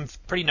I've had some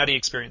pretty nutty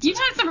experiences. You've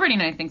had some pretty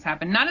nutty things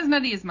happen. Not as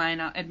nutty as mine,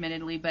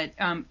 admittedly, but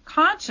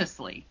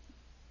consciously,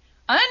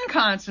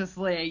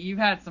 unconsciously, you've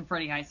had some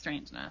pretty high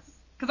strangeness.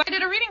 Because I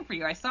did a reading for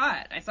you. I saw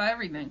it. I saw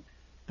everything.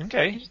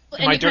 Okay.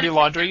 My dirty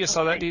laundry. You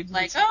saw that?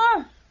 Like,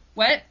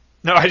 what?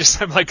 No,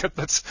 I'm like,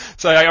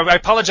 so I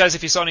apologize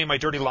if you saw any of my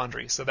dirty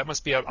laundry. So that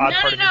must be an odd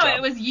part of your job. No,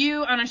 it was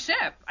you on a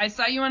ship. I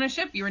saw you on a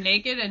ship. You were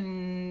naked,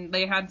 and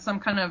they had some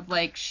kind of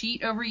like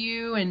sheet over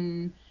you,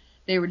 and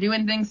they were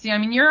doing things to you. I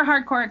mean, you're a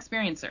hardcore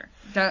experiencer.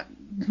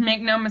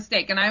 Make no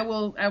mistake, and I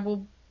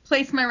will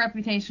place my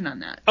reputation on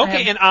that.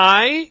 Okay, and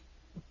I,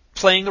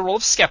 playing the role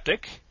of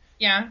skeptic.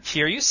 Yeah.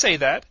 Hear you say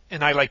that,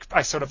 and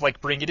I sort of like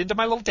bring it into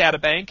my little data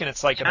bank, and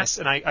it's like, and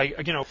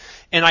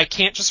I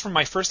can't just from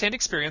my firsthand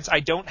experience,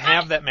 I don't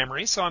have that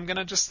memory, so I'm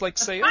gonna just like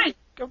say,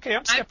 okay,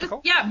 I'm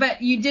skeptical.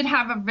 But you did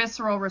have a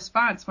visceral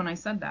response when I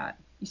said that.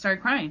 You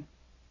started crying.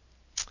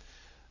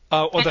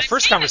 The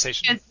first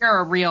conversation. Because you're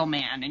a real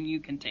man and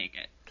you can take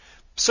it.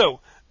 So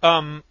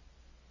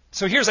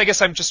here's, I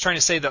guess I'm just trying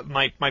to say that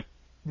my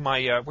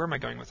where am I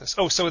going with this?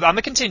 Oh, so on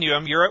the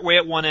continuum, you're way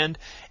at one end,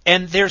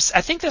 and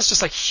I think that's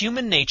just like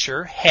human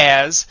nature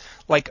has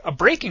like a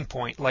breaking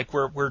point, like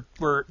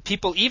where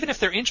people, even if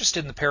they're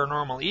interested in the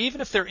paranormal, even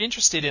if they're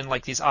interested in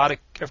like these odd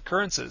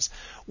occurrences,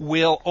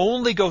 will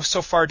only go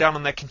so far down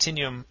on that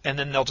continuum, and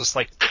then they'll just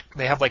like,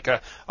 they have like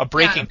a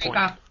breaking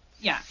point.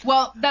 Yeah.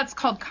 Well, that's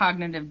called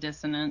cognitive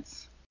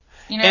dissonance.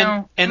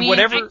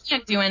 Whatever. I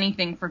can't do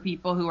anything for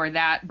people who are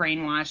that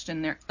brainwashed,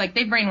 and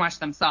they've brainwashed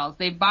themselves.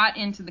 They've bought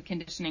into the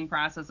conditioning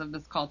process of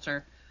this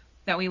culture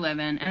that we live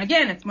in. And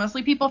again, it's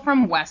mostly people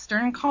from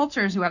Western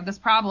cultures who have this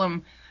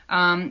problem.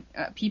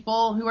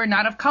 People who are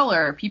not of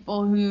color,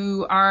 people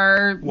who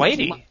are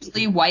whitey,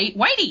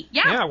 whitey,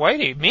 yeah,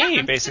 whitey,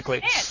 me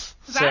basically. Because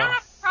I don't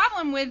have a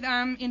problem with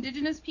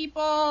indigenous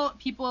people,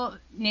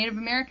 Native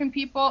American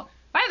people.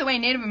 By the way,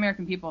 Native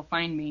American people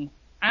find me.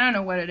 I don't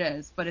know what it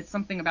is, but it's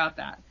something about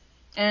that.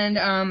 And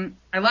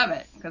I love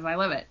it because I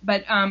love it.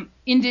 But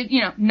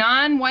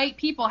non-white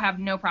people have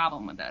no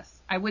problem with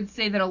this. I would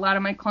say that a lot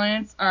of my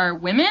clients are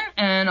women,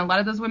 and a lot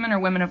of those women are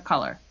women of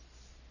color.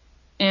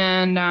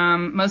 And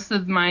most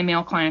of my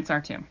male clients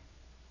are too.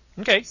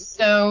 Okay.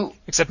 So,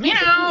 except me.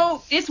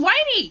 It's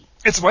whitey.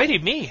 It's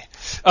whitey, me.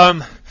 Oh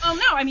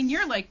no, I mean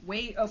you're like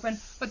way open.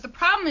 But the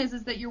problem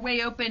is that you're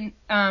way open.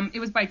 It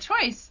was by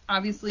choice,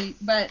 obviously,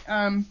 but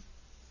the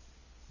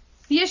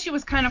issue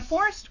was kind of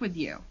forced with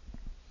you.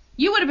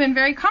 You would have been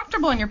very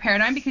comfortable in your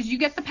paradigm because you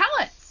get the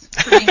pellets.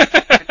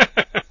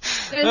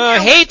 I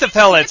hate the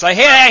pellets. I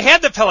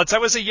had the pellets. I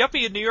was a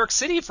yuppie in New York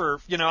City for,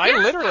 I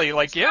literally,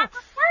 like, yeah.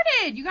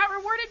 rewarded. You got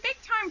rewarded big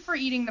time for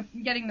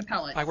getting the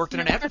pellets. I worked in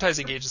an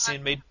advertising agency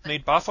and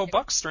made boffo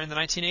bucks during the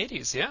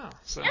 1980s. Yeah.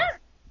 So. Yeah.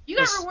 You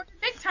got rewarded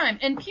big time.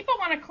 And people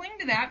want to cling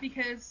to that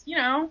because,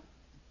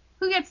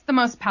 who gets the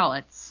most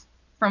pellets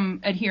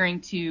from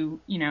adhering to,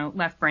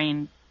 left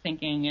brain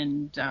thinking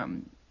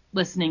and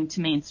listening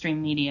to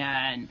mainstream media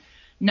and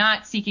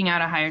not seeking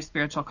out a higher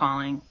spiritual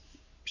calling?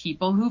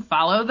 People who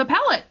follow the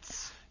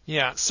pellets.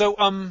 Yeah. So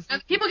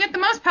the people get the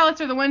most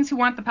pellets are the ones who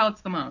want the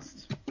pellets the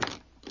most.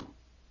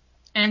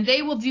 And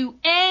they will do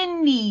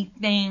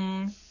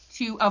anything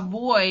to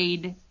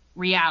avoid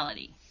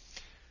reality.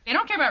 They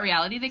don't care about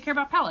reality, they care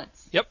about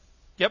pellets. Yep.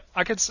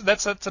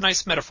 That's a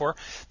nice metaphor.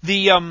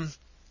 I'm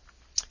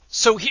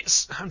just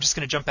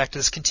going to jump back to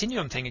this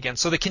continuum thing again.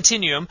 So the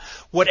continuum,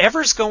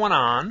 whatever's going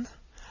on,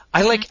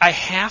 I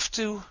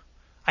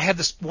had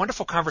this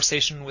wonderful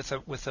conversation with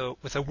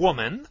a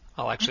woman,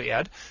 I'll actually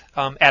add,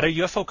 at a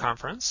UFO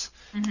conference.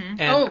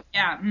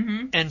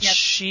 Mm-hmm. And yes.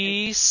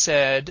 She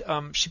said,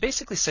 she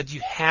basically said, you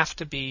have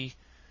to be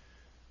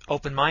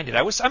open-minded.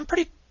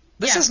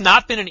 This has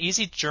not been an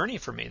easy journey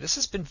for me. This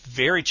has been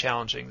very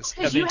challenging.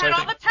 Because you had all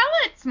the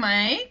pellets,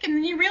 Mike, and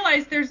then you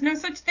realize there's no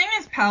such thing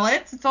as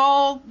pellets. It's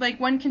all like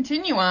one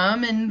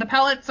continuum, and the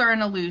pellets are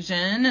an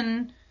illusion,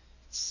 and,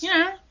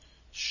 Yeah,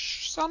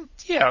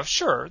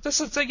 sure.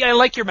 I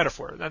like your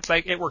metaphor. That's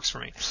it works for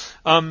me.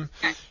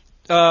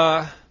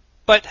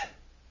 But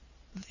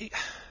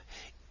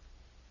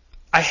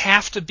I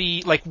have to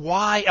be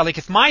why?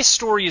 If my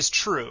story is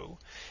true,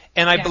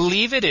 and I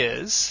believe it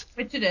is,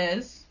 which it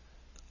is,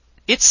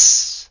 it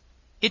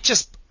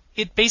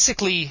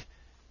basically,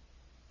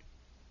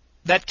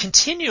 that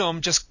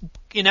continuum just,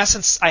 in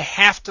essence, I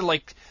have to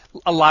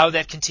allow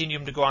that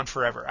continuum to go on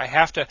forever. I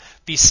have to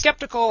be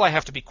skeptical, I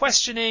have to be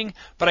questioning,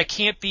 but I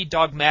can't be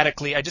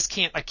dogmatically, I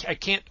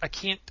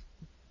can't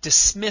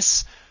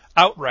dismiss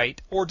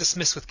outright or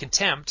dismiss with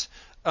contempt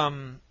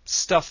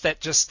stuff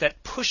that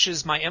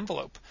pushes my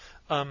envelope.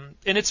 And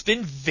it's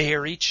been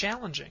very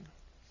challenging.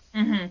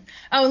 Mm-hmm.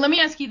 Oh, let me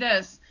ask you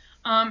this.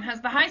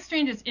 Has the high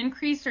strangeness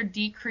increased or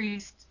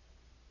decreased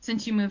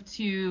since you moved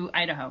to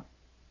Idaho?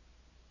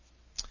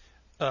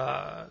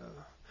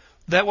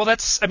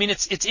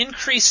 It's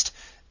increased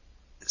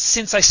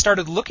since I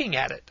started looking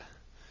at it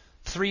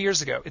 3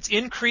 years ago. It's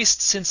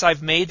increased since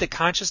I've made the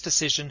conscious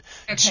decision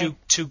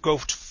to go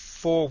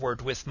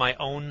forward with my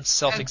own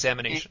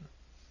self-examination.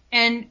 Okay.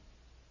 And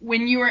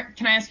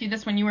can I ask you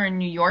this, when you were in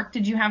New York,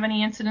 did you have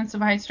any incidents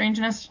of high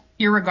strangeness,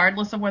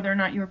 irregardless of whether or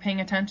not you were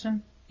paying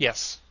attention?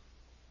 Yes.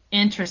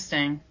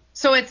 Interesting.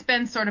 So it's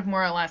been sort of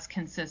more or less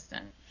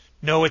consistent.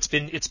 No, it's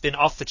been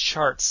off the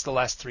charts the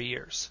last 3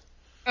 years.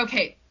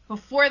 Okay.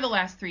 Before the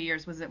last 3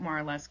 years, was it more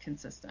or less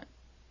consistent?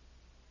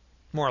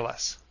 More or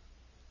less.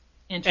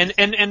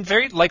 Interesting. And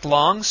very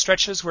long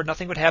stretches where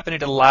nothing would happen.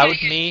 It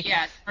allowed me.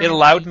 Yeah, it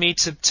allowed me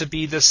to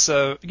be this.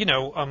 The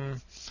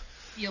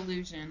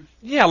illusion.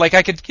 Yeah,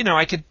 I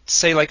could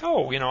say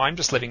I'm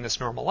just living this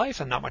normal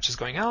life and not much is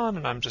going on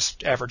and I'm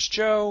just average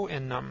Joe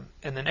and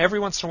then every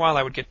once in a while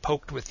I would get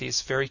poked with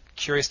these very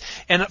curious,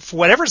 and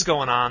whatever's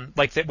going on,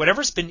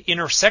 whatever's been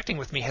intersecting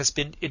with me has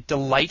been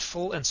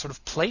delightful and sort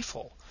of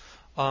playful.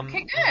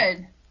 Okay,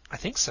 good. I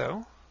think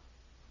so.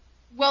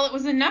 Well, it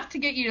was enough to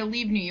get you to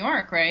leave New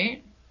York,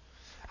 right?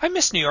 I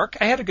miss New York.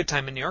 I had a good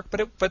time in New York,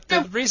 but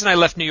the reason I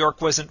left New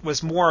York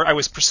was more I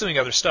was pursuing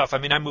other stuff. I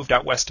mean, I moved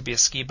out west to be a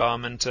ski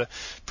bum and to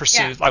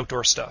pursue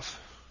outdoor stuff.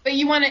 But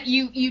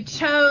you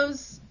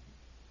chose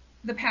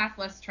the path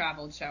less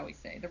traveled, shall we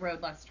say, the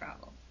road less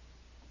traveled.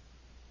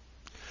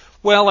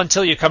 Well,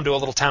 until you come to a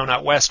little town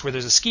out west where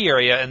there's a ski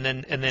area, and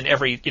then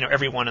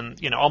everyone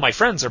and all my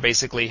friends are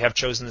basically have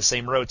chosen the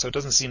same road, so it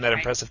doesn't seem that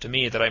impressive to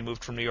me that I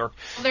moved from New York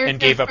and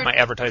gave up my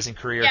advertising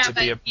career to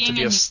be a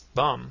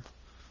bum.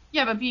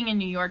 Yeah, but being in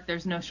New York,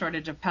 there's no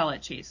shortage of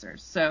pellet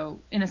chasers.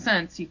 So in a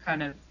sense, you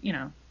kind of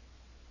you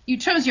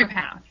chose your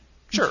path.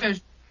 Sure.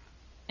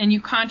 And you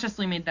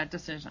consciously made that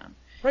decision.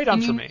 Right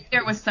on for me.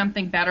 There was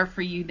something better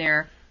for you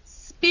there,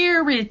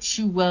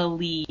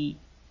 spiritually,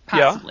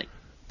 possibly. Yeah,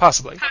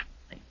 possibly.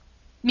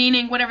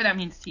 Meaning whatever that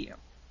means to you.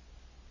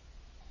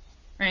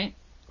 Right?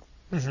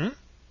 Mm-hmm.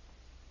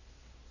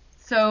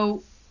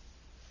 So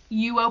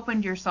you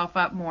opened yourself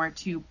up more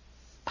to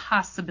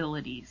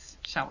possibilities,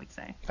 shall we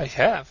say. I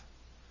have.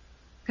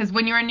 Because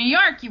when you were in New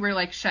York, you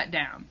were shut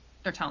down.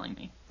 They're telling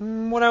me.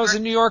 When I was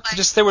in New York,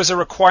 there was a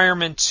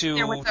requirement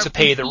to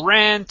pay the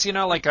rent.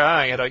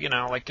 I had a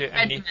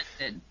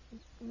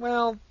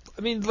well,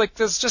 I mean,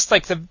 there's just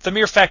the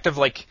mere fact of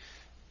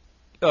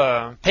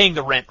paying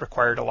the rent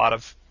required a lot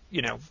of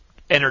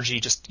energy.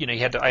 Just I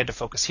had to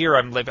focus here.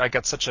 I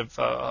got such a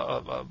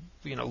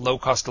low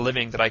cost of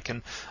living that I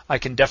can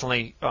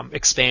definitely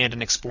expand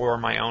and explore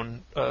my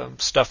own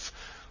stuff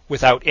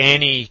without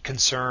any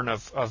concern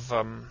of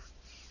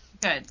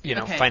good.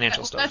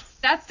 Financial stuff.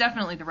 That's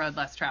definitely the road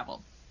less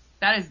traveled.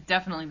 That is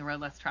definitely the road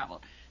less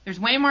traveled. There's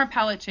way more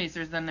pellet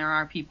chasers than there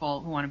are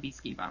people who want to be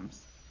ski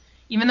bums.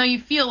 Even though you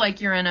feel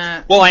like you're in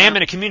a... Well, I am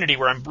in a community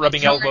where I'm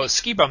rubbing elbows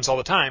ski bums all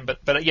the time,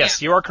 but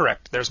yes, you are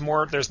correct. There's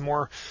more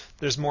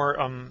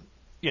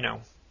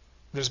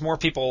there's more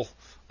people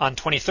on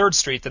 23rd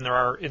Street than there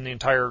are in the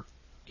entire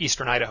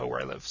eastern Idaho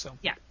where I live. So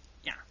Yeah.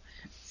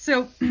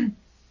 So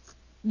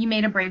you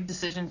made a brave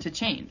decision to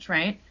change,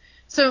 right?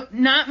 So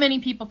not many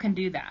people can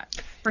do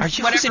that. Are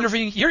you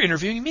interviewing? You're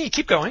interviewing me.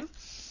 Keep going.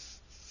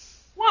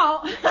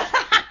 Well,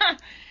 I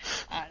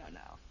don't know.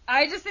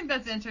 I just think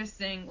that's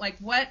interesting. Like,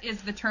 what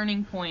is the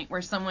turning point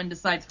where someone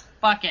decides,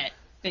 fuck it,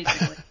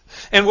 basically?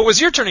 And what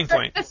was your turning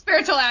point? The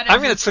spiritual attitude.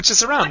 I'm going to switch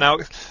this around now.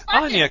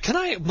 Anya,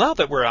 now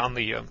that we're on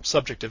the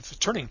subject of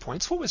turning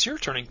points, what was your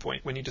turning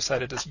point when you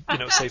decided to,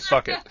 say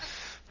fuck it?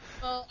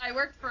 Well, I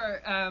worked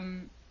for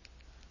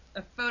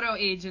a photo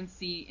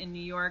agency in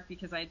New York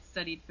because I'd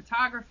studied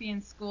photography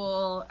in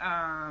school.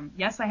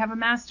 Yes, I have a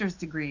master's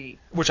degree.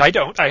 Which I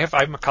don't.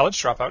 I'm a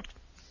college dropout.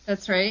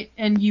 That's right.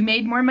 And you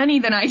made more money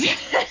than I did.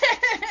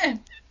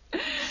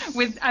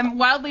 I'm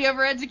wildly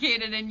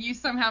overeducated, and you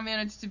somehow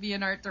managed to be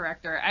an art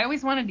director. I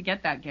always wanted to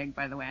get that gig,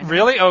 by the way.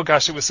 Really? Oh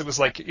gosh, it was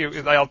like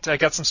I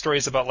got some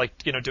stories about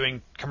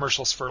doing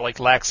commercials for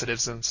like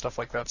laxatives and stuff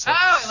like that. So.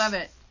 Oh, I love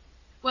it.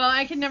 Well,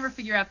 I could never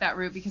figure out that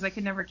route because I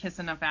could never kiss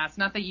enough ass.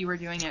 Not that you were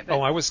doing it. But...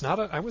 Oh, I was not.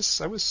 I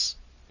was.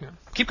 Yeah.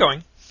 Keep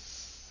going.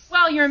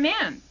 Well, you're a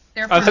man.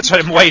 Therefore... Oh, that's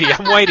right. I'm whitey.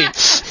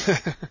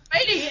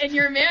 Whitey, and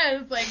you're a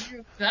man. It's like,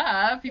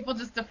 duh. People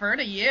just defer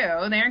to you.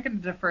 They aren't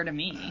going to defer to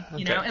me.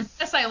 You know. And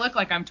plus, I look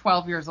like I'm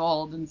 12 years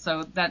old, and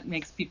so that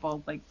makes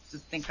people like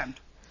just think I'm 12 or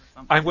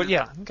something. I would.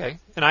 Yeah. Okay.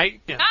 And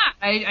I. Yeah.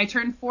 I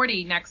turn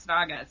 40 next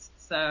August.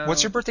 So.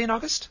 What's your birthday in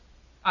August?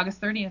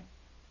 August 30th.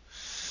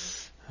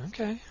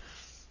 Okay.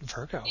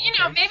 Virgo.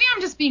 Maybe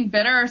I'm just being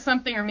bitter or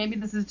something, or maybe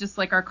this is just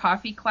like our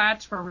coffee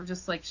clutch where we're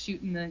just like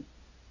shooting the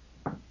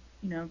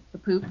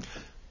poop.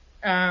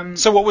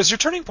 So what was your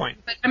turning point?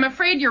 But I'm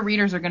afraid your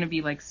readers are going to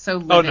be like so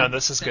livid. Oh no,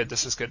 this is good.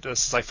 I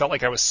felt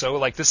like I was so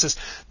like this is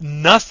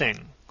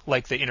nothing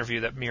like the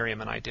interview that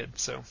Miriam and I did.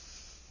 So.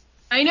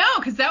 I know,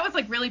 because that was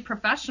like really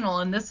professional,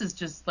 and this is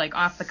just like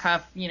off the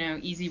cuff,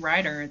 easy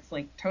rider. It's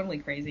like totally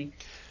crazy.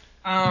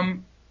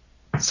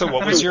 So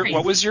what was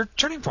your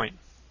turning point?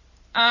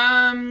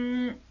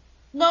 Well,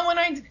 when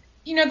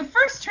the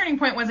first turning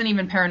point wasn't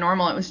even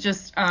paranormal. It was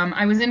just,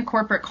 I was in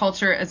corporate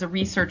culture as a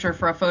researcher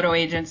for a photo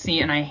agency,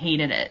 and I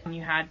hated it.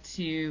 You had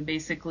to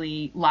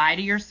basically lie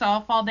to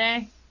yourself all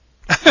day.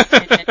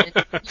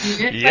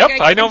 Yep,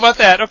 I know about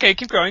that. Okay,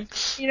 keep going.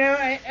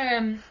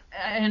 I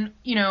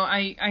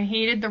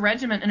hated the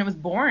regiment, and it was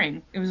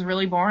boring. It was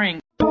really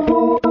boring.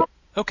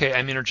 Okay,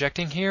 I'm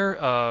interjecting here.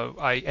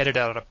 I edited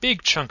out a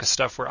big chunk of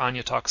stuff where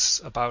Anya talks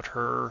about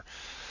her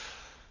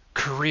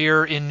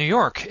career in New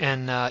York,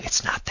 and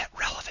it's not that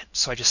relevant,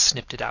 so I just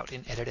snipped it out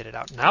and edited it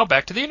out. Now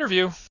back to the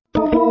interview.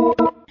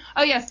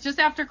 Oh yes, just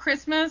after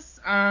Christmas,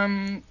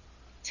 Tim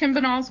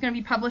Binnall's going to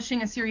be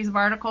publishing a series of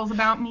articles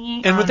about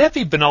me. And would that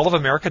be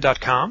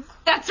binnallofamerica.com?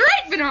 That's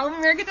right,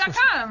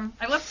 binnallofamerica.com.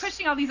 I love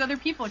pushing all these other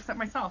people except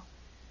myself.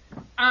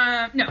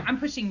 No, I'm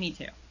pushing me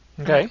too.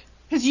 Okay.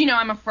 Because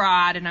I'm a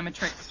fraud, and I'm a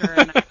trickster,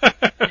 and I'm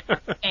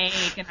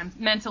fake, and I'm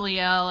mentally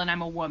ill, and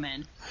I'm a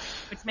woman,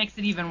 which makes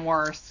it even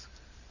worse.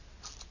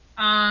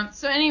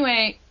 So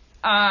anyway,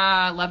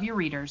 love your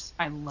readers.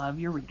 I love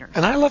your readers.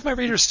 And I love my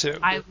readers too.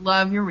 I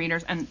love your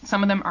readers, and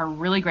some of them are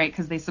really great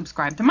because they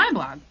subscribe to my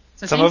blog.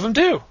 So some of them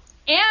do.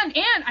 And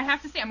I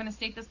have to say, I'm going to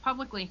state this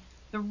publicly.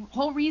 The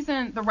whole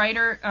reason the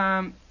writer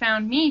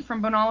found me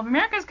from Binnall of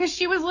America is because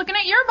she was looking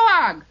at your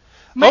blog.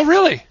 Oh,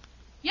 really?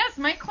 Yes,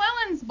 Mike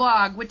Clellan's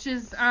blog, which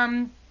is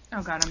oh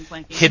god, I'm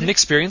blanking.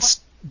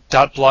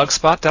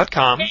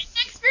 hiddenexperience.blogspot.com.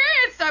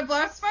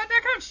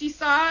 Hiddenexperience.blogspot.com. She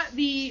saw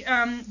the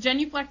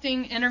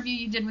genuflecting interview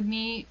you did with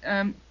me,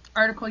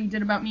 article you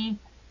did about me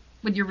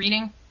with your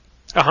reading.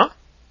 Uh-huh.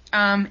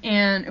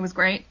 And it was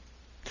great.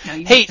 No,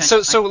 hey,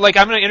 so like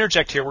I'm going to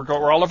interject here.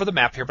 We're all over the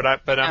map here, but I'm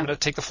going to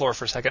take the floor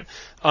for a second.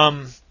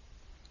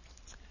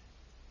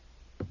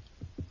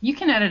 You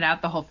can edit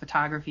out the whole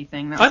photography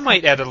thing. I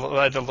might edit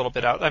a little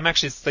bit out. I'm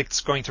actually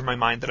it's going through my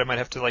mind that I might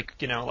have to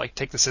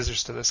take the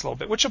scissors to this a little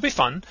bit, which will be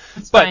fun.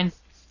 It's fine.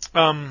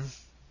 The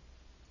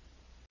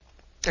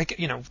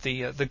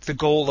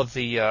goal of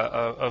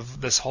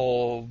this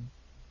whole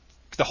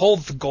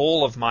the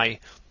goal of my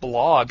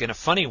blog in a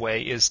funny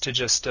way is to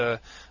just Well,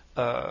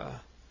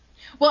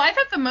 I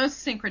thought the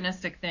most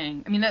synchronistic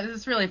thing. I mean, that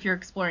is really if you're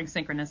exploring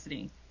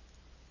synchronicity.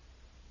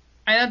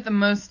 I thought the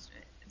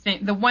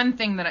one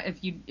thing that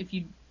if you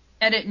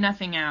edit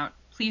nothing out,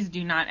 please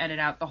do not edit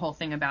out the whole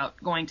thing about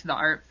going to the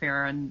art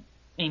fair and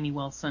Amy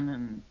Wilson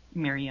and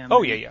Miriam.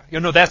 Oh yeah.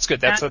 That's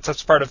good.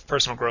 That's part of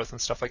personal growth and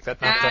stuff like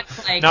that.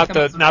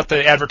 Not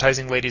the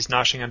advertising ladies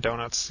noshing on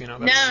donuts. No.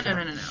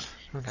 Okay.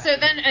 So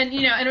then, and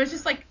it was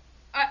just like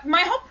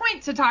my whole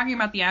point to talking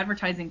about the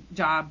advertising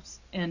jobs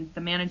and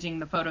the managing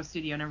the photo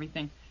studio and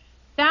everything.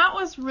 That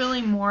was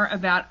really more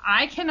about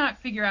I cannot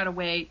figure out a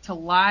way to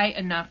lie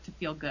enough to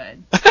feel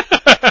good.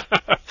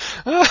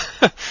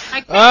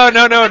 Oh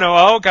no.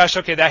 Oh gosh,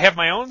 okay. I have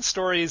my own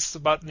stories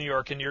about New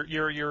York, and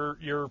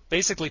you're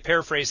basically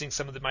paraphrasing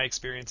some of my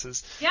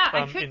experiences. Yeah,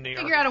 I in couldn't New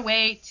York. figure out a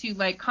way to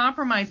like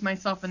compromise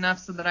myself enough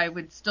so that I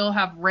would still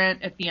have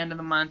rent at the end of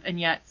the month and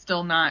yet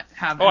still not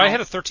have. Oh, I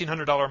had a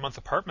 $1,300 a month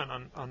apartment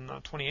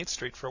on 28th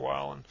Street for a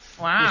while, and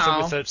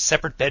Wow. with a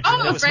separate bedroom.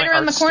 Oh, That it's was right my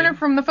around the art corner studio.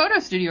 from the photo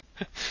studio.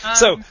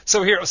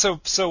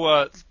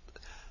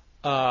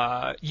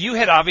 You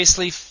had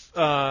obviously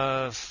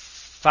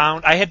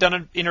found. I had done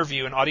an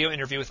audio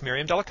interview with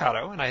Miriam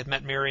Delicato, and I had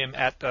met Miriam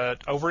at a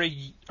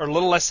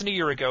little less than a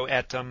year ago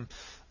at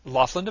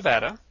Laughlin,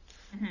 Nevada.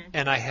 Mm-hmm.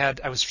 And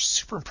I was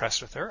super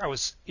impressed with her. I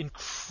was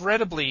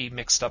incredibly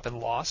mixed up and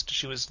lost.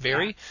 She was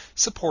very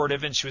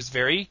supportive, and she was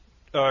very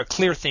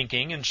clear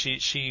thinking, and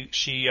she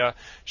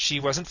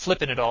wasn't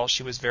flippant at all.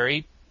 She was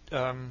very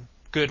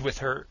good with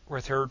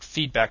her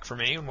feedback for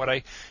me and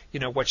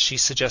what she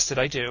suggested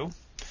I do.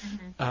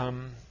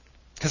 Mm-hmm.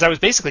 Because I was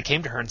basically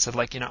came to her and said,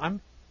 like,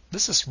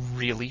 this is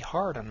really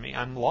hard on me.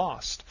 I'm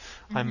lost.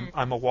 Mm-hmm.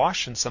 I'm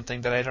awash in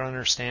something that I don't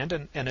understand,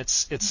 and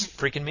it's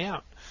freaking me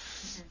out.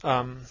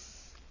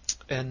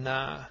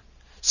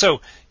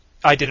 So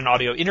I did an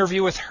audio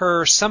interview with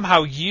her.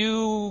 Somehow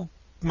you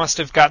must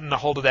have gotten a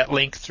hold of that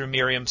link through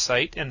Miriam's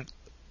site and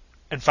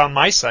found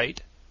my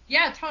site.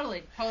 Yeah,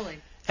 totally.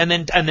 And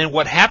then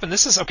what happened?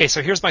 This is okay.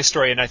 So here's my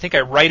story, and I think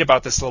I write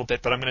about this a little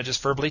bit, but I'm going to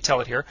just verbally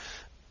tell it here.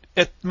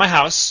 At my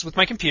house with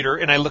my computer,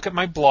 and I look at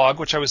my blog,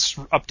 which I was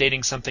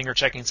updating something or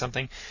checking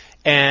something,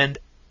 and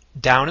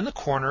down in the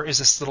corner is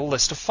this little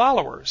list of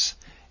followers,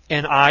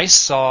 and I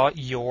saw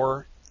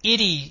your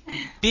itty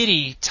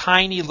bitty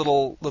tiny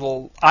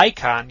little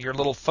icon, your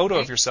little photo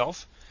of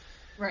yourself,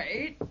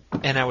 Right.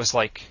 and I was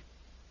like,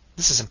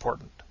 this is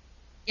important.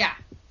 Yeah.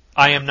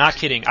 I am not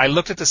kidding. I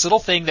looked at this little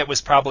thing that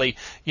was probably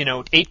 8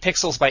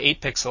 pixels by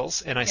 8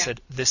 pixels, and I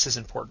said, this is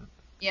important.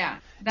 Yeah,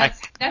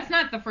 that's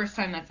not the first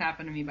time that's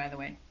happened to me, by the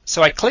way.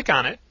 So I click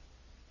on it.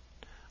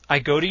 I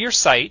go to your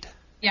site.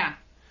 Yeah.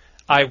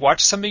 I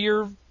watch some of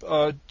your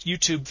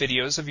YouTube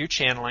videos of your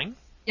channeling.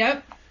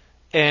 Yep.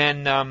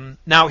 And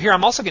now here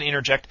I'm also going to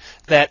interject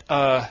that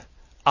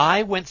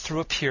I went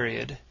through a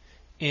period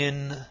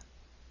in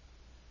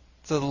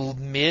the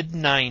mid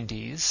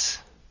 90s.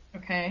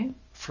 Okay.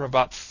 For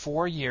about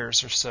 4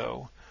 years or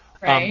so.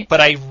 Right. But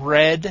I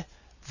read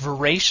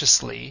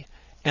voraciously,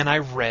 and I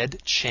read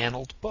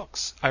channeled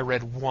books. I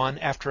read one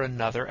after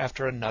another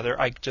after another.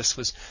 This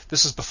was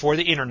before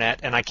the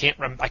internet, and I can't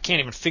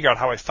even figure out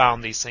how I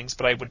found these things,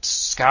 but I would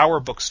scour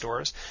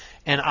bookstores,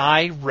 and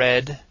I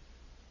read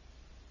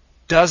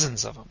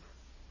dozens of them.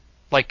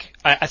 Like,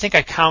 I think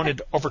I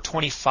counted over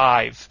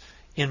 25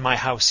 in my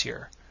house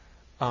here.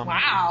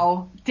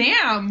 Wow.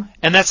 Damn.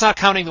 And that's not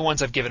counting the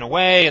ones I've given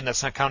away, and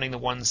that's not counting the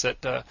ones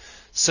that... I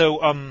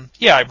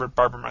read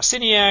Barbara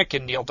Marciniak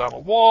and Neil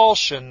Donald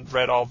Walsh, and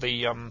read all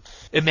the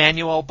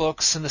Emmanuel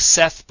books and the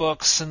Seth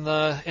books, and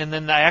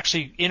then I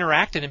actually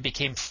interacted and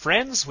became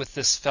friends with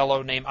this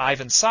fellow named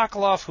Ivan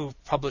Sokolov, who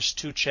published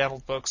 2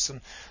 channeled books,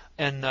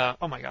 and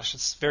oh my gosh,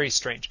 it's very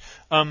strange.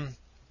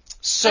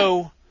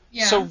 So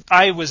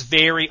I was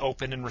very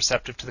open and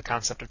receptive to the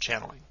concept of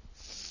channeling.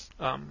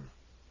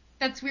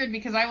 That's weird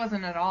because I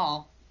wasn't at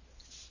all.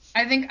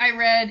 I think I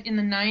read in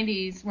the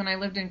 90s when I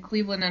lived in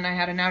Cleveland and I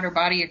had an outer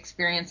body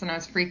experience and I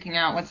was freaking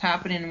out what's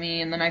happening to me,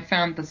 and then I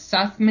found the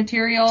Seth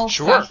material.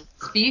 Sure. Seth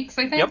Speaks,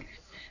 I think. Yep. And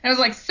it was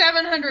like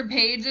 700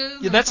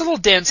 pages. Yeah, that's a little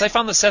dense. I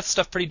found the Seth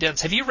stuff pretty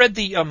dense. Have you read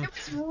the... It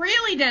was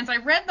really dense. I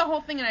read the whole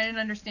thing and I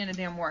didn't understand a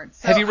damn word.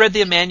 So have you read the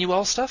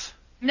Emmanuel stuff?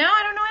 No,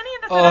 I don't know any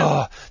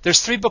of this.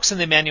 There's 3 books in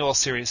the Emmanuel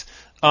series,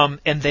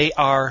 and they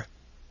are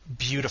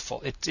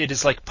beautiful. It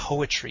is like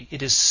poetry.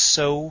 It is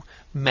so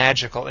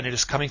magical, and it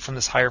is coming from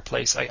this higher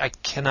place. I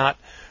cannot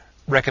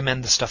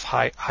recommend the stuff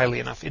highly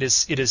enough. It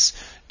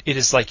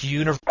is like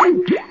universal.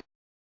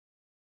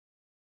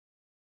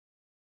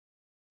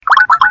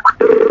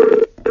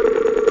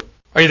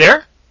 Are you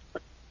there?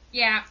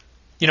 Yeah.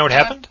 You know what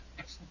happened?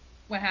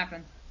 What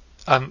happened?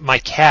 My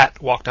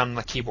cat walked on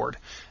the keyboard,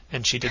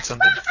 and she did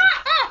something.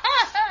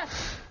 I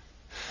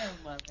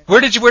love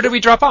it. Where did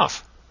we drop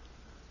off?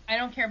 I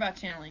don't care about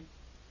channeling.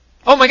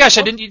 Oh my gosh!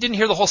 You didn't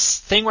hear the whole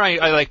thing where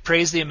I like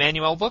praised the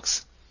Emmanuel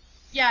books?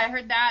 Yeah, I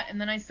heard that, and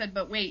then I said,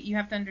 but wait, you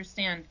have to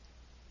understand,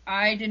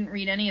 I didn't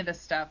read any of this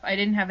stuff. I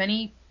didn't have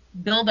any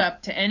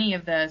build-up to any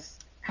of this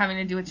having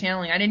to do with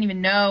channeling. I didn't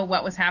even know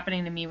what was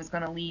happening to me was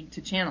going to lead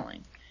to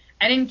channeling.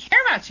 I didn't care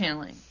about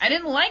channeling. I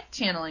didn't like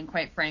channeling,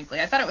 quite frankly.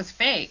 I thought it was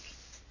fake.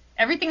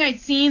 Everything I'd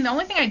seen, the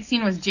only thing I'd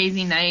seen was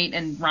Jay-Z Knight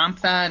and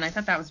Ramtha, and I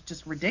thought that was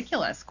just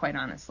ridiculous, quite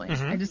honestly.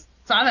 Mm-hmm. I just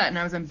saw that, and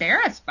I was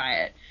embarrassed by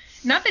it.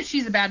 Not that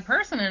she's a bad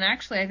person, and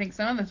actually I think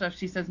some of the stuff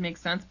she says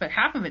makes sense, but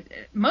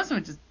most of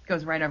it just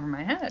goes right over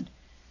my head.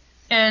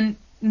 And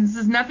this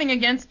is nothing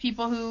against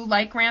people who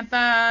like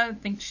Ramtha,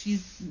 think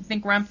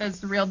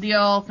Ramtha's the real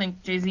deal,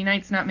 think Jay-Z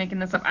Knight's not making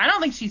this up. I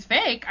don't think she's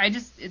fake.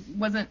 It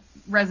wasn't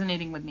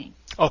resonating with me.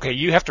 Okay,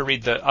 you have to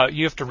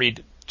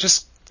read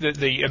just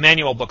the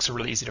manual books are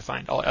really easy to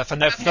find. If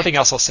nothing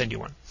else, I'll send you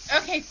one.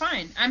 Okay,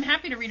 fine. I'm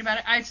happy to read about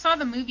it. I saw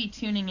the movie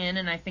Tuning In,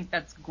 and I think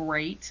that's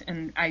great,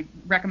 and I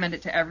recommend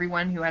it to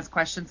everyone who has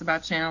questions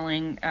about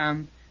channeling,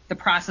 the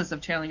process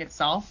of channeling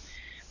itself.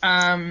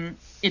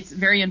 It's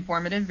very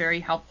informative, very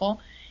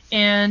helpful,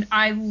 and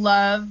I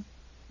love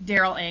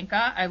Daryl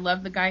Anka. I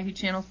love the guy who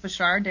channels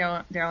Bashar,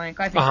 Daryl Anka.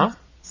 I think he's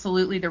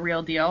absolutely the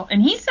real deal.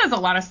 And he says a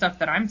lot of stuff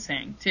that I'm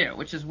saying, too,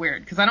 which is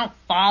weird, because I don't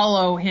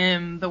follow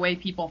him the way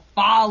people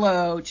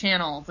follow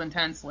channels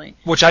intensely.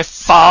 Which I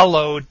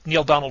followed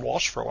Neil Donald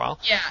Walsh for a while.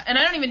 Yeah, and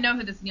I don't even know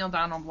who this Neil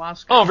Donald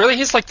Walsh guy is. Oh, really?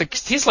 He's like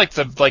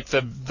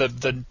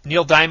the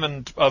Neil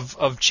Diamond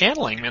of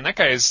channeling, man. That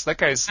guy's the... I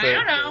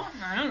don't know.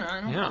 I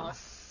don't know.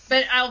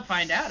 But I'll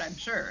find out, I'm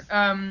sure.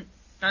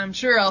 I'm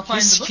sure I'll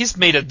find the book. He's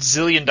made $1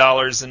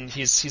 zillion, and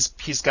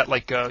he's got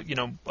like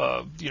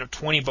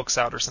 20 books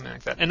out or something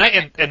like that.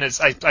 And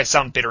I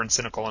sound bitter and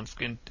cynical,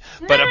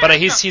 but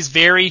he's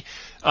very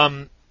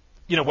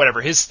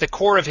whatever. The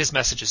core of his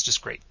message is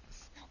just great.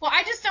 Well,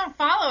 I just don't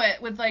follow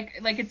it with like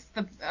it's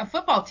a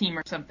football team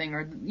or something,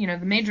 or the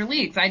major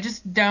leagues. I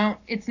just don't.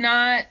 It's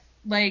not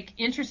like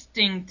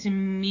interesting to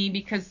me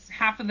because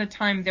half of the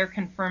time they're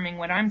confirming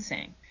what I'm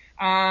saying.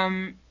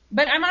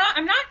 But I'm not,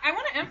 I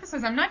want to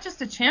emphasize, I'm not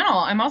just a channel.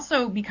 I'm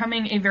also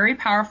becoming a very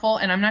powerful,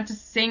 and I'm not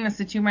just saying this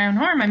to toot my own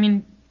horn. I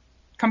mean,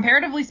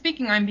 comparatively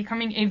speaking, I'm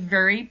becoming a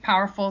very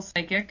powerful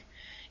psychic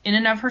in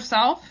and of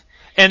herself.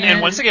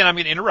 And once again, I'm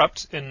going to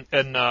interrupt, and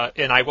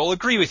I will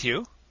agree with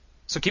you.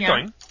 So keep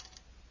going.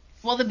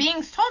 Well, the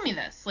beings told me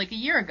this like a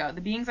year ago.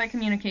 The beings I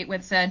communicate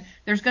with said,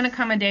 there's going to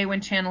come a day when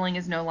channeling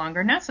is no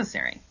longer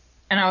necessary.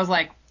 And I was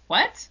like,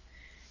 what?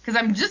 Because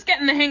I'm just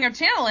getting the hang of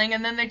channeling,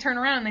 and then they turn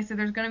around and they say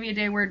there's going to be a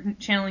day where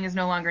channeling is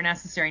no longer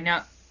necessary.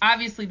 Now,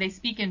 obviously, they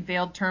speak in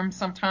veiled terms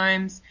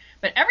sometimes,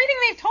 but everything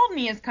they've told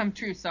me has come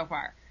true so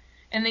far.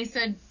 And they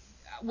said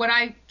what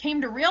I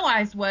came to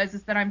realize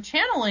is that I'm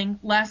channeling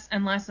less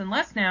and less and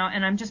less now,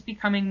 and I'm just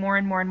becoming more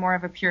and more and more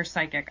of a pure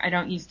psychic. I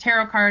don't use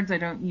tarot cards. I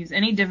don't use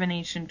any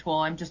divination tool.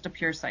 I'm just a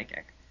pure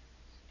psychic.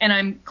 And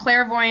I'm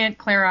clairvoyant,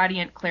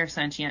 clairaudient,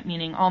 clairsentient,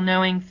 meaning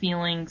all-knowing,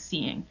 feeling,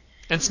 seeing.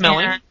 And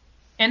smelling?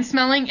 And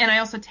smelling, and I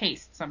also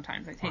taste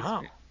sometimes. I taste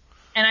Wow. food.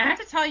 And I have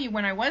to tell you,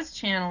 when I was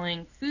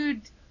channeling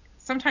food,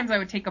 sometimes I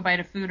would take a bite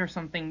of food or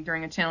something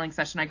during a channeling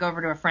session. I'd go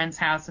over to a friend's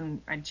house and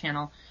I'd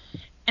channel.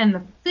 And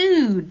the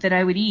food that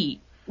I would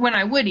eat, when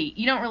I would eat,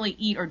 you don't really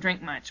eat or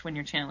drink much when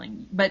you're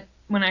channeling. But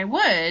when I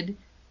would,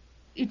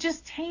 it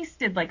just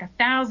tasted like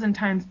 1,000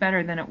 times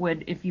better than it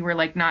would if you were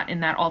like not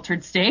in that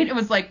altered state. It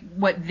was like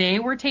what they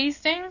were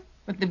tasting.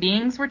 What the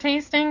beings were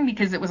tasting,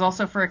 because it was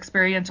also for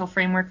experiential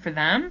framework for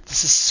them.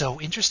 This is so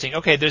interesting.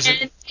 Okay,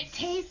 it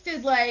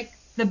tasted like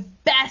the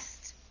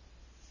best,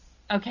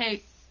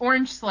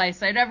 orange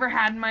slice I'd ever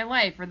had in my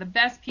life, or the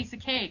best piece of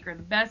cake, or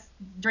the best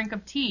drink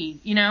of tea,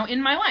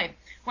 in my life.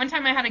 One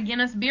time I had a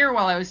Guinness beer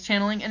while I was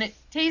channeling, and it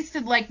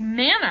tasted like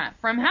manna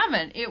from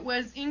heaven. It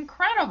was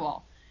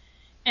incredible.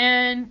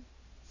 And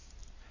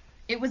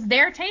it was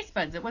their taste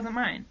buds. It wasn't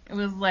mine. It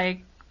was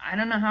like, I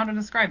don't know how to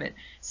describe it.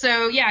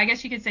 So, yeah, I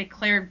guess you could say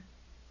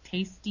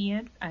tasty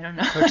it. I don't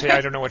know.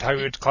 I don't know how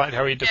you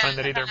define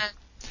that either.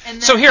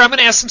 So here, I'm going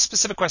to ask some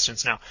specific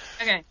questions now.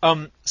 Okay.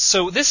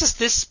 So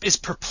this is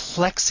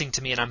perplexing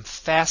to me, and I'm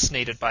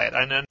fascinated by it.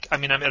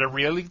 I'm at a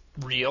really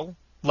real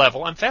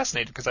level. I'm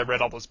fascinated because I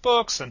read all those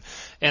books,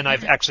 and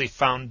I've actually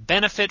found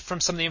benefit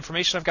from some of the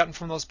information I've gotten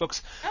from those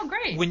books. Oh,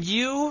 great. When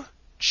you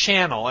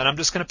channel, and I'm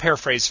just going to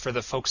paraphrase for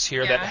the folks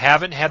here that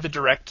haven't had the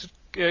direct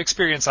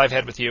experience I've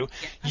had with you,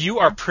 you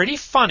are pretty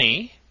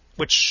funny,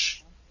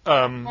 which...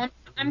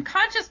 I'm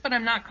conscious, but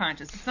I'm not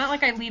conscious. It's not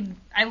like I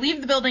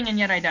leave the building and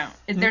yet I don't.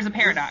 There's a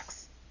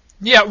paradox.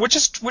 Yeah, which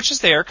is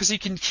there, because you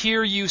can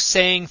hear you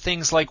saying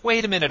things like,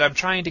 "Wait a minute, I'm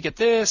trying to get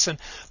this,"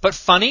 but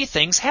funny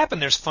things happen.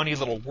 There's funny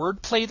little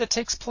wordplay that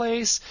takes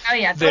place. Oh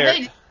yeah,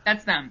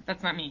 that's them.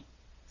 That's not me.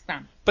 It's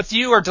them. But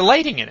you are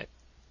delighting in it.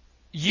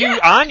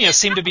 Anya,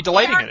 seem to be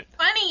delighting in it.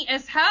 Funny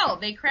as hell.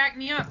 They crack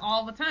me up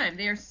all the time.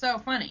 They are so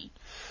funny.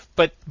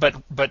 But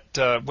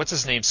what's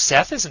his name?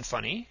 Seth isn't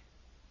funny.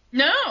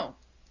 No.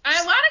 A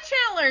lot of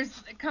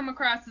channelers come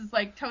across as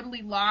like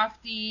totally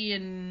lofty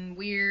and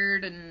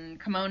weird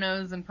and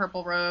kimonos and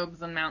purple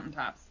robes and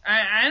mountaintops.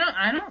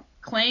 I don't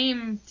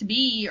claim to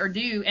be or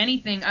do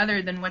anything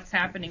other than what's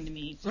happening to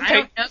me.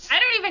 Okay. I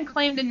don't even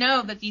claim to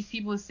know that these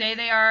people who say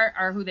they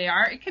are who they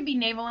are. It could be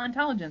naval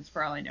intelligence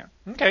for all I know.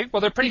 Okay,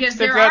 well they're pretty. Because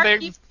there are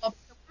people.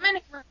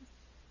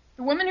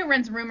 The woman who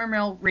runs Rumor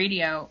Mill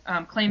Radio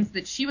claims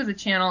that she was a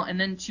channel, and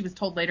then she was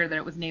told later that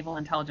it was naval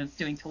intelligence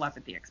doing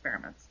telepathy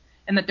experiments,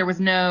 and that there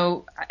was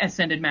no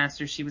ascended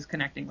masters she was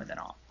connecting with at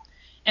all.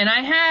 And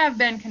I have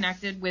been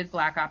connected with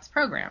Black Ops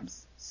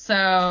programs.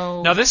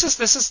 So now this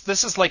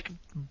is like,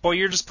 boy,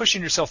 you're just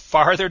pushing yourself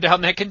farther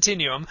down that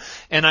continuum,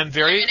 and I'm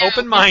very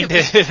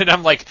open-minded, and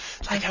I'm like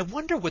I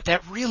wonder what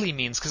that really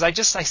means, because I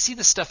see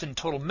this stuff in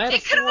total metaphor.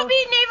 It could all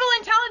be naval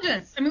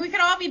intelligence. I mean, we could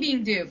all be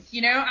being duped,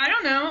 I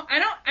don't know.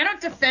 I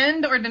don't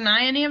defend or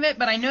deny any of it,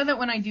 but I know that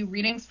when I do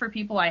readings for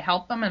people, I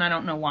help them, and I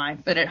don't know why,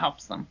 but it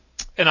helps them.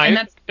 And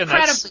that's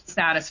incredibly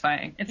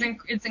satisfying.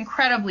 It's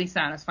incredibly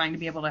satisfying to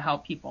be able to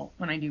help people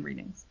when I do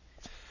readings.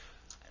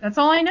 That's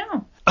all I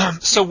know.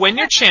 So when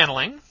you're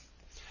channeling,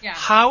 Yeah.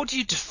 how do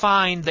you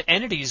define the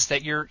entities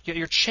that you're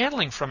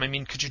channeling from? I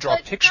mean, could you draw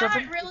a picture of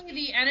them? It's not really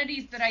the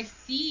entities that I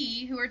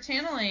see who are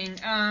channeling.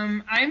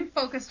 I'm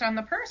focused on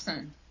the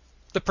person.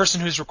 The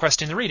person who's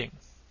requesting the reading.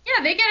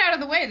 Yeah, they get out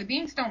of the way. The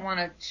beings don't want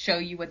to show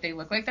you what they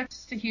look like. That's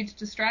just a huge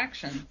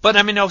distraction. But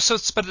I mean, no. So,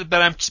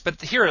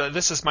 but here,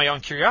 this is my own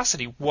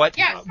curiosity. What?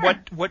 Yeah, sure.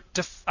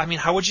 I mean,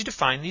 how would you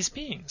define these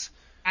beings?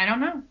 I don't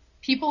know.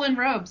 People in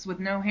robes with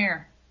no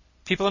hair.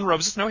 People in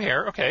robes with no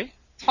hair. Okay.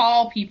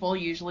 Tall people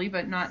usually,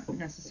 but not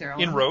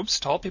necessarily. In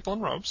robes, tall people in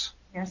robes.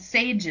 Yeah,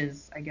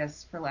 sages, I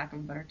guess, for lack of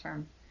a better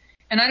term.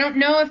 And I don't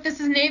know if this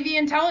is Navy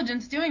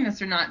intelligence doing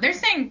this or not. They're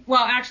saying,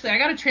 well, actually, I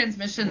got a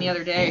transmission the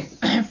other day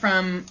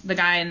from the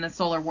guy in the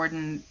Solar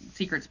Warden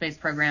Secret Space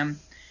Program.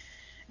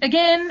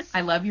 Again,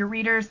 I love your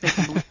readers. They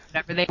can believe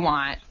whatever they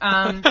want.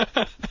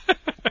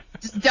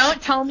 Just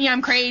don't tell me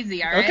I'm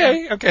crazy, all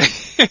right? Okay.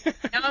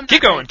 No,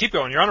 Keep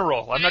going. You're on a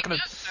roll. I'm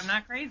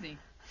not crazy.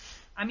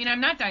 I mean,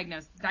 I'm not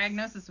diagnosed.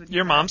 Diagnosis would be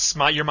your mom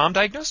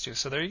diagnosed you,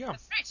 so there you go.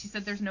 That's right. She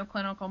said there's no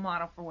clinical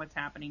model for what's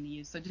happening to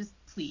you. So just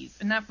please,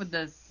 enough with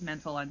this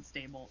mentally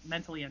unstable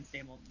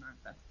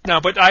nonsense.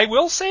 No, but I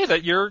will say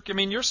that you're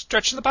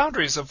stretching the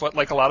boundaries of what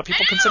like a lot of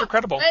people consider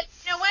credible. But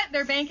you know what?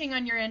 They're banking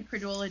on your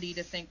incredulity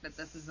to think that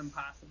this is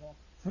impossible.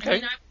 Okay. I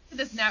went to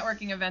this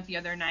networking event the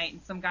other night,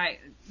 and some guy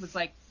was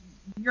like,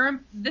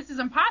 "This is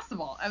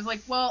impossible." I was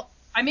like, "Well,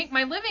 I make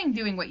my living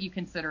doing what you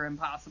consider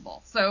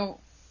impossible. So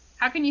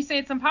how can you say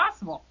it's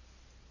impossible?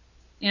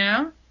 You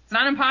know, it's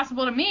not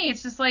impossible to me.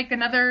 It's just like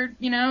another,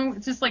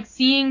 it's just like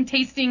seeing,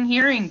 tasting,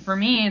 hearing. For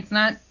me, it's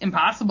not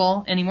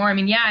impossible anymore. I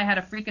mean, yeah, I had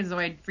a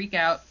freakazoid freak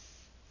out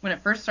when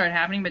it first started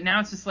happening, but now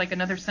it's just like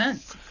another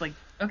sense. It's like,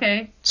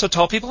 okay. So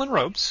tall people in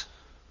robes.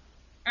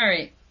 All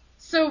right.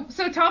 So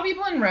tall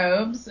people in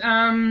robes,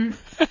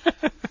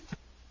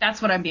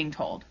 that's what I'm being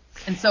told.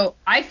 And so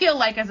I feel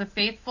like as a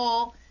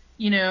faithful,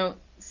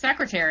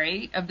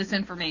 secretary of this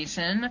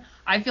information,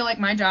 I feel like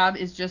my job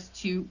is just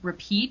to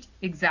repeat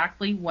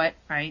exactly what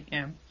I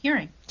am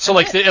hearing. So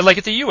like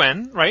at the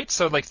UN, right?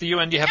 So like the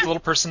UN, you have a little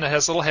person that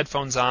has little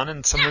headphones on, and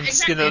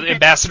exactly. The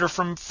ambassador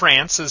from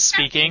France is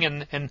speaking,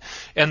 and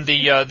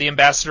the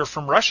ambassador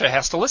from Russia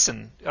has to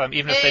listen,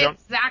 even if they don't.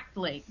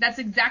 Exactly. That's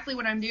exactly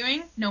what I'm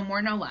doing. No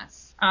more, no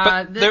less.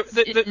 I'm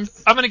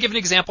going to give an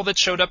example that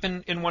showed up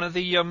in one of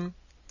the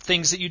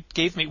things that you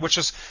gave me, which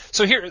is,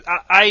 so here,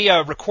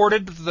 I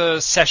recorded the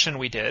session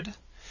we did.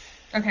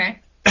 Okay.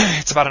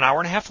 It's about an hour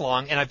and a half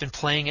long, and I've been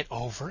playing it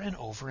over and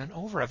over and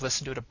over. I've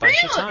listened to it a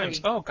bunch of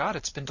times. Oh, God,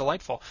 it's been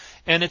delightful.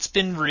 And it's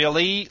been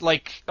really,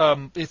 like,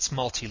 it's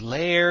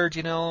multi-layered,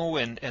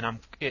 and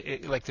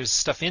like, there's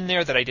stuff in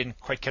there that I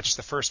didn't quite catch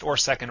the first or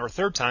second or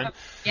third time.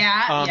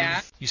 Yeah.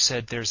 You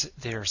said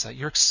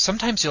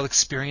sometimes you'll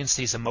experience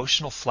these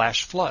emotional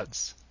flash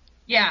floods.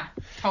 Yeah,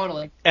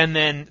 totally. And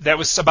then that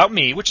was about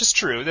me, which is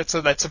true. That's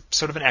a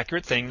sort of an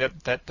accurate thing.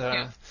 Not that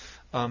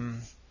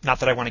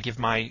I want to give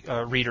my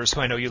readers,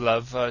 who I know you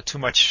love, too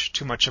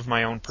much of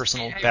my own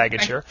personal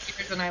baggage here.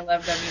 And I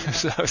love them.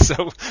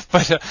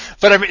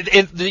 But I mean,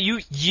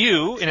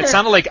 you, and it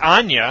sounded like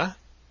Anya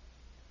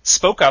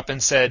spoke up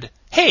and said,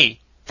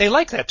 "Hey, they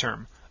like that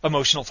term,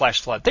 emotional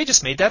flash flood. They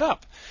just made that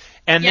up."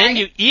 And then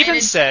you even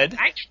said,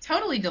 I get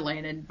totally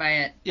delighted by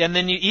it. And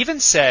then you even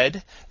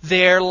said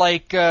they're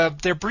like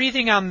they're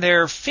breathing on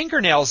their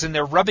fingernails and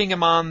they're rubbing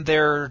them on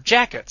their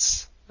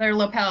jackets. Their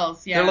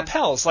lapels, yeah. Their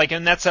lapels, like,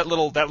 and that's that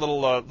little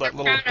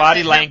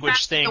body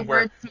language thing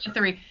where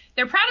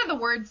they're proud of the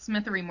word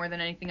smithery more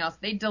than anything else.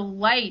 They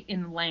delight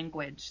in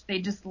language.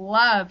 They just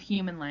love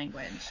human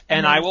language.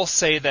 And I will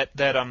say that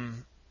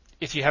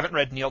if you haven't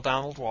read Neil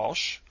Donald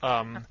Walsh,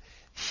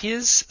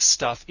 his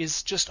stuff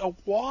is just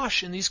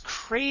awash in these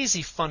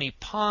crazy funny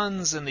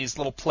puns and these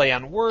little play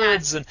on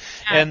words and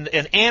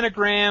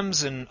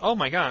anagrams and oh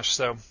my gosh,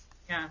 so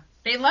yeah.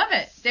 They love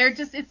it.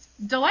 It's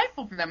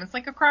delightful for them. It's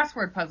like a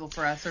crossword puzzle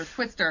for us or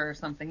Twister or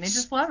something. They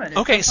just love it.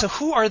 Okay, so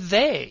who are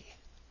they?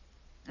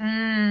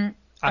 I'm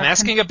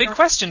asking a big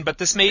question, but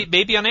this may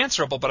be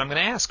unanswerable, but I'm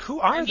going to ask,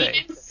 who are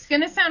they? It's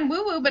going to sound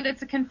woo-woo, but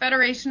it's a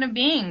confederation of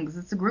beings.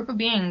 It's a group of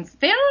beings.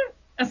 They don't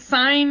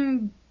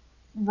assign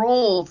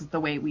roles the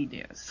way we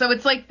do. So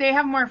it's like they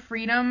have more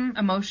freedom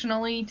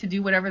emotionally to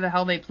do whatever the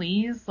hell they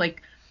please,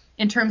 like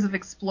in terms of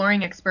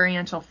exploring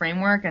experiential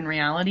framework and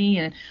reality.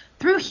 And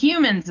through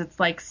humans, it's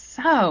like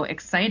so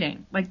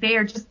exciting. Like they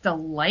are just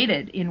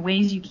delighted in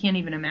ways you can't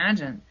even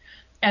imagine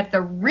at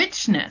the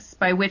richness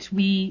by which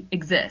we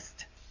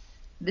exist.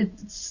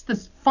 It's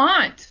this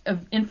font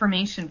of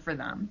information for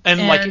them.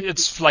 And like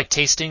it's like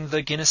tasting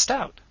the Guinness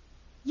Stout.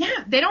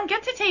 Yeah, they don't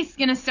get to taste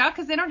Guinness Stout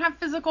because they don't have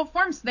physical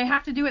form, so they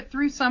have to do it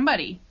through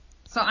somebody.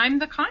 So I'm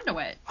the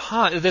conduit.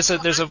 There's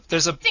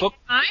a book.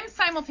 I'm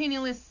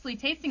simultaneously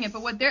tasting it,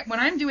 but what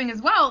I'm doing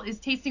as well is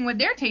tasting what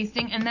they're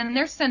tasting, and then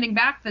they're sending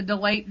back the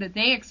delight that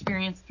they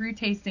experienced through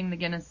tasting the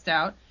Guinness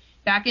Stout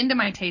back into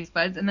my taste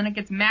buds, and then it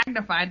gets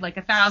magnified like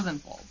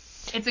 1,000-fold.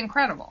 It's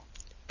incredible.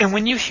 And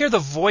when you hear the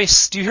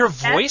voice, do you hear a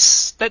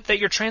voice that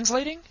you're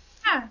translating?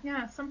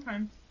 Yeah,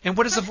 sometimes. And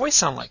what does the voice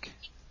sound like?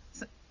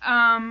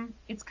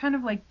 It's kind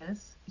of like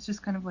this. It's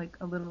just kind of like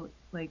a little,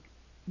 like,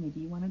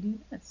 maybe you want to do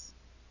this.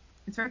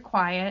 It's very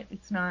quiet.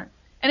 It's not,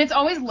 and it's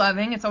always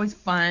loving. It's always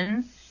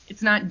fun.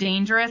 It's not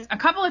dangerous. A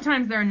couple of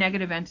times there are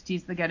negative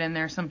entities that get in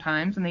there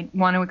sometimes, and they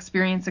want to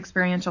experience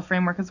experiential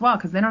framework as well,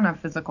 because they don't have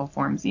physical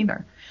forms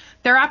either.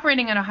 They're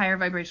operating at a higher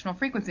vibrational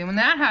frequency. When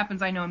that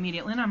happens, I know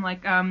immediately, and I'm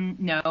like,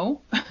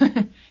 no,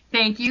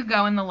 thank you,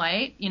 go in the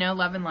light,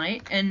 love and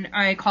light. And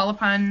I call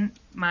upon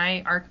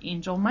my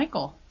Archangel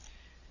Michael.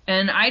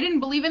 And I didn't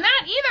believe in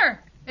that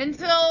either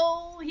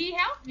until he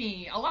helped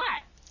me a lot.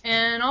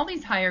 And all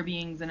these higher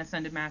beings and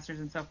ascended masters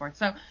and so forth.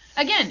 So,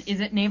 again, is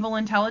it naval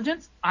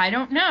intelligence? I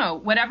don't know.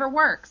 Whatever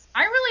works.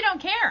 I really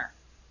don't care.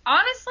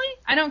 Honestly,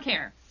 I don't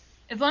care.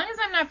 As long as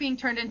I'm not being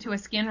turned into a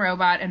skin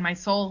robot and my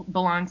soul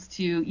belongs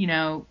to,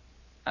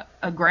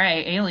 a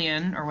gray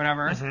alien or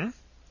whatever,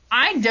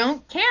 I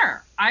don't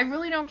care. I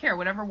really don't care.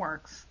 Whatever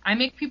works. I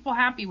make people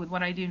happy with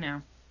what I do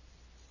now.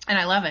 And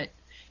I love it.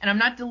 And I'm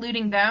not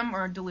deluding them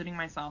or deluding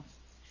myself.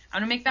 I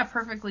want to make that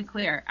perfectly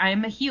clear. I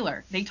am a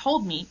healer. They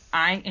told me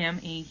I am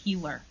a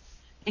healer.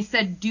 They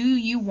said, do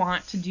you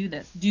want to do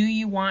this? Do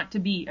you want to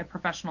be a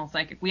professional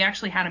psychic? We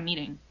actually had a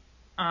meeting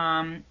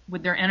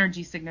with their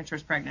energy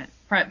signatures present.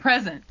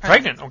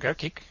 Okay,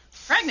 keep.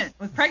 Pregnant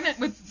with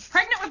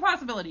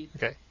possibilities.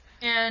 Okay.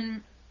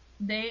 And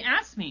they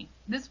asked me.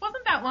 This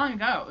wasn't that long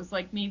ago. It was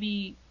like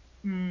maybe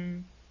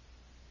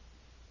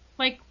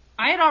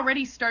I had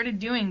already started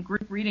doing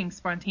group readings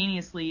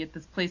spontaneously at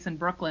this place in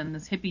Brooklyn,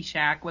 this hippie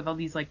shack with all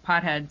these like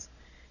potheads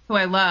who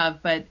I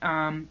love, but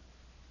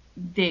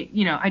they,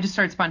 I just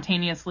started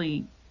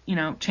spontaneously,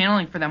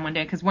 channeling for them one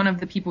day because one of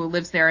the people who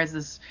lives there is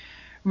this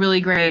really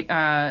great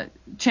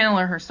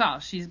channeler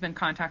herself. She's been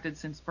contacted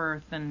since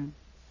birth and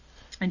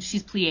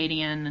she's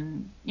Pleiadian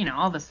and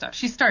all this stuff.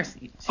 She's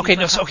starseed. So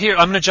here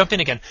I'm going to jump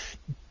in again.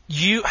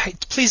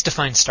 Please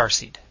define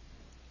starseed.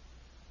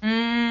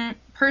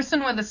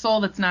 Person with a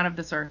soul that's not of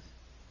this earth.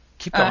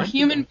 Keep going. A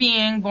human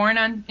being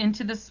born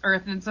into this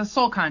earth. It's a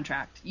soul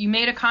contract. You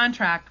made a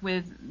contract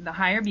with the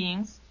higher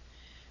beings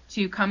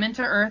to come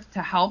into Earth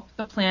to help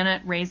the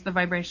planet raise the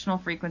vibrational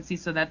frequency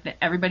so that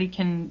everybody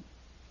can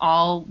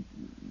all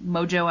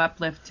mojo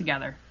uplift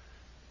together.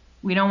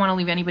 We don't want to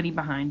leave anybody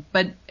behind.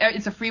 But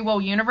it's a free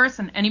will universe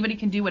and anybody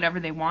can do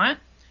whatever they want.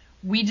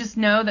 We just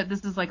know that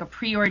this is like a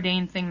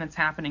preordained thing that's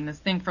happening, this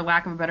thing, for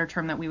lack of a better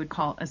term, that we would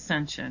call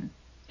ascension.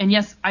 And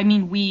yes, I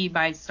mean we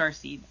by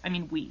Starseed. I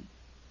mean we.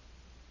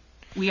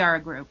 We are a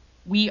group.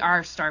 We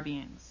are star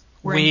beings.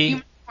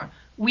 We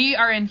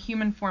are in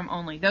human form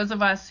only. Those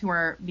of us who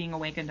are being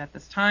awakened at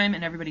this time,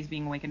 and everybody's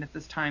being awakened at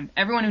this time.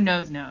 Everyone who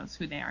knows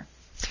who they are.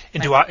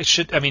 And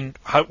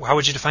how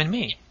would you define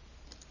me?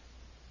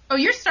 Oh,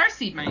 you're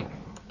Starseed, Mike.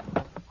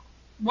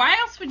 Why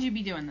else would you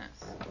be doing this?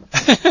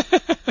 Told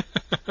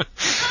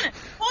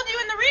you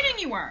in the reading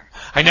you were.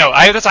 I know.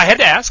 I had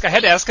to ask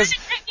because.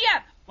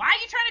 Why are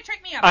you trying to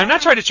trick me up? I'm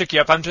not trying to trick you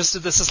up. This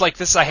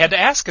is I had to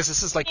ask because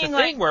this is like the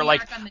thing where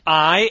like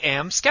I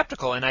am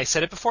skeptical, and I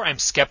said it before. I'm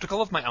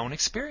skeptical of my own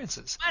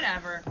experiences.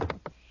 Whatever. Okay.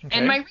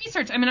 And my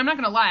research. I mean, I'm not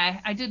gonna lie.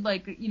 I did I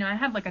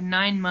had like a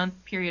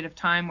 9-month period of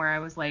time where I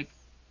was like,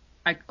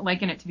 I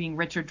liken it to being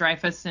Richard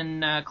Dreyfuss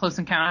in Close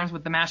Encounters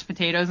with the mashed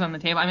potatoes on the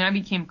table. I mean, I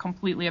became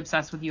completely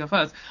obsessed with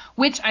UFOs,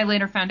 which I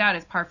later found out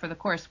is par for the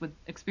course with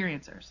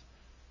experiencers.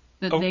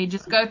 That they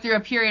just go through a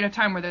period of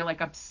time where they're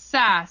like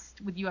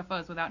obsessed with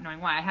UFOs without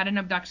knowing why. I had an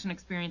abduction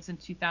experience in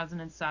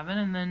 2007,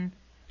 and then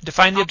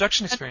define the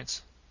abduction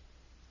experience.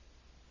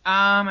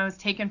 I was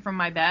taken from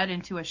my bed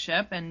into a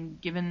ship and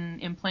given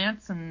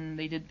implants, and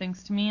they did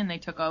things to me, and they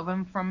took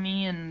over from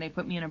me, and they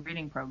put me in a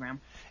breeding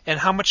program. And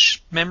how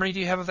much memory do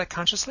you have of that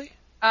consciously?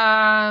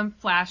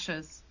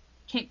 Flashes.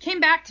 Came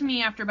back to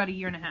me after about a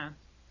year and a half.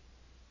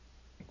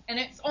 And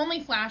it's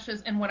only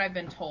flashes and what I've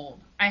been told.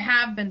 I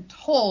have been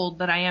told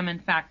that I am, in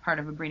fact, part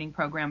of a breeding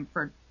program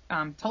for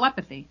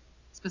telepathy,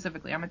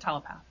 specifically. I'm a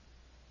telepath.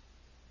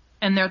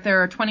 And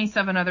there are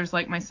 27 others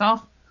like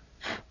myself.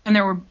 And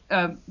there were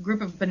a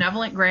group of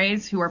benevolent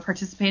Greys who are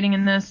participating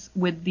in this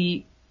with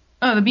the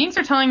beings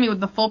are telling me with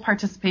the full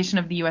participation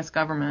of the U.S.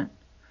 government.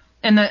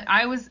 And that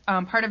I was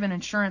part of an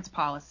insurance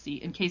policy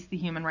in case the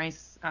human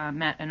race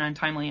met an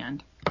untimely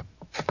end.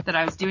 That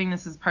I was doing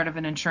this as part of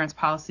an insurance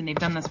policy, and they've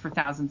done this for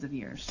thousands of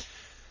years.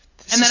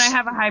 And then I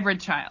have a hybrid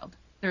child.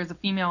 There's a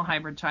female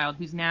hybrid child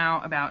who's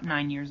now about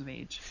 9 years of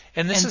age.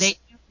 And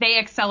they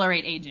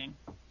accelerate aging.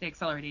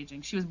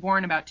 She was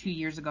born about 2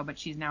 years ago, but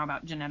she's now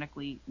about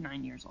genetically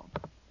 9 years old.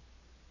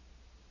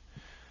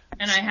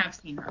 And I have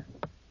seen her,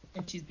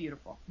 and she's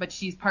beautiful. But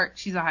she's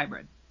a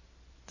hybrid.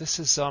 This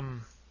is So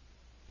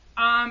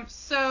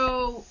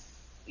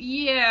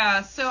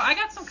I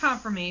got some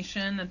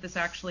confirmation that this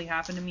actually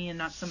happened to me and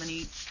not so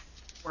many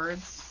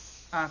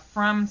words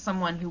from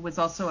someone who was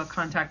also a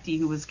contactee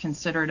who was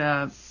considered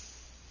a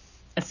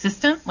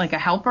assistant, like a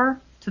helper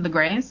to the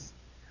Greys.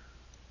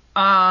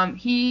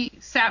 He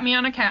sat me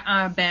on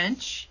a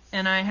bench,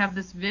 and I have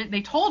this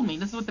they told me,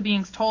 this is what the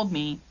beings told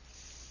me,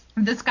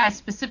 This guy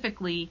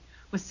specifically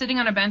was sitting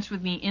on a bench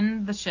with me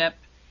in the ship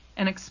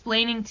and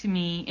explaining to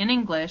me in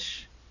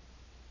English,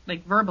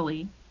 like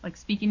verbally, like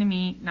speaking to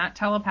me, not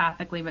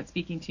telepathically, but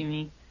speaking to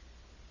me,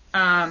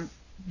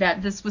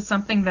 that this was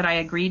something that I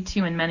agreed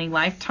to in many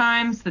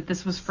lifetimes, that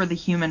this was for the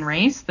human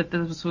race, that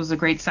this was a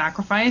great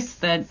sacrifice,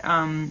 that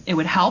it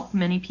would help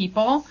many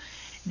people,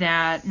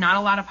 that not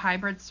a lot of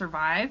hybrids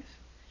survive,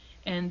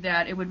 and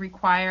that it would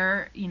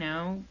require,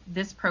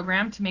 this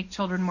program to make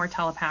children more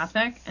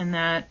telepathic, and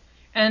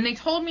they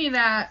told me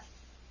that,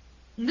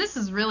 this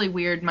is really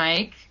weird,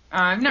 Mike.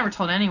 I've never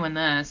told anyone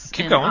this.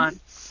 Keep going.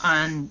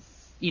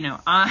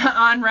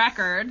 On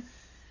record.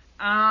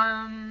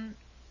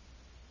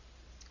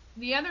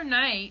 The other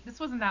night, this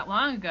wasn't that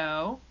long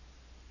ago,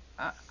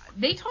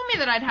 they told me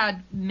that I'd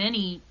had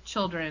many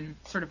children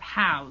sort of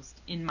housed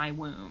in my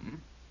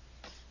womb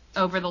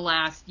over the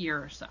last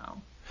year or so.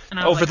 And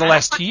I was over the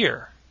last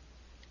year?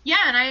 Yeah,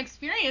 and I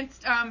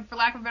experienced, for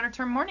lack of a better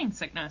term, morning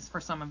sickness for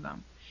some of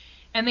them.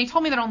 And they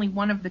told me that only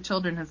one of the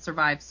children has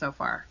survived so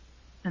far,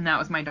 and that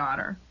was my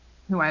daughter,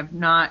 who I've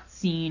not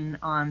seen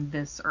on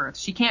this earth.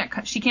 She can't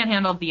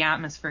handle the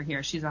atmosphere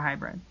here. She's a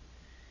hybrid.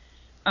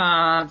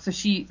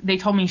 They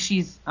told me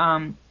she's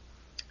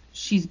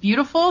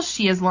beautiful.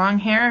 She has long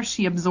hair.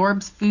 She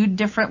absorbs food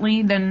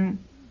differently than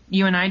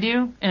you and I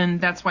do, and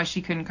that's why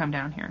she couldn't come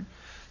down here.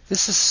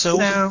 This is so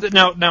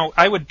now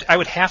I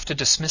would have to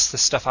dismiss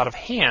this stuff out of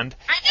hand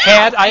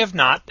I'm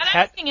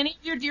asking any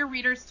of your dear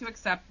readers to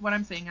accept what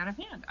I'm saying out of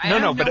hand.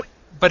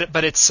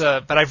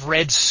 But I've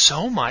read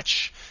so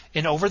much,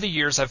 and over the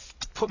years I've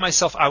put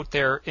myself out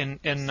there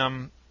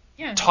and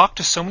talked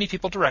to so many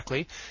people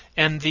directly,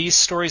 and these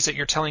stories that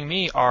you're telling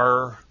me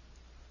are.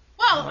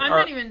 Well, I'm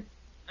not even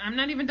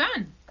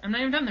done. I'm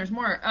not even done. There's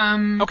more.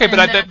 Okay,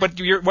 but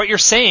what you're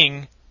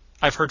saying,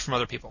 I've heard from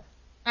other people.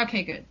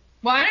 Okay, good.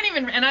 Well,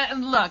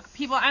 look,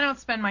 people, I don't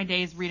spend my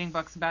days reading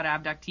books about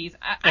abductees.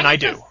 I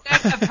do.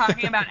 Sick of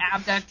talking about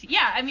abductees.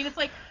 Yeah, I mean, it's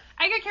like,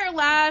 I could care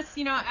less,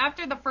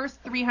 after the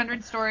first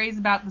 300 stories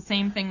about the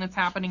same thing that's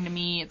happening to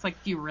me, it's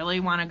like, do you really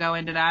want to go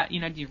into that? Do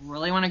you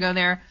really want to go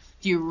there?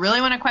 Do you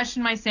really want to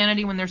question my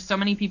sanity when there's so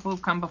many people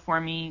who've come before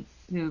me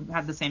who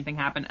had the same thing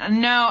happen?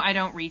 No, I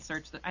don't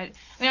research that.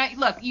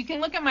 Look, you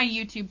can look at my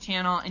YouTube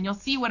channel and you'll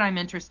see what I'm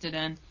interested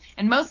in.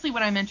 And mostly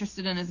what I'm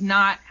interested in is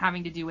not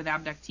having to do with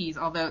abductees,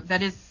 although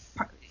that is,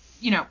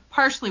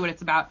 partially what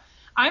it's about.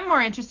 I'm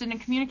more interested in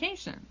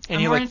communication.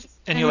 And you like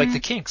the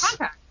kinks.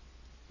 Contact.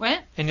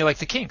 What? And you like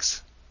the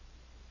kinks.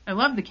 I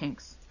love the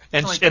kinks.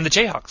 And the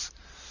Jayhawks.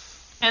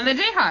 And the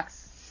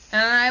Jayhawks.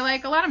 And I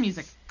like a lot of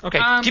music. Okay,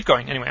 keep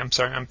going. Anyway, I'm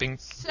sorry.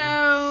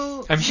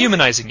 I'm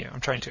humanizing you. I'm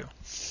trying to.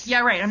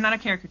 Yeah, right. I'm not a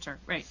caricature.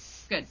 Right.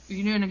 Good.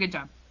 You're doing a good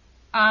job.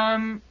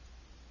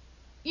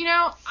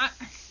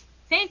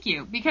 Thank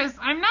you, because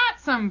I'm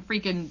not some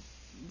freaking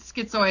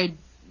schizoid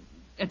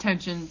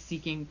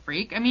attention-seeking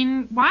freak. I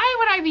mean, why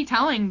would I be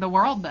telling the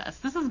world this?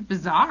 This is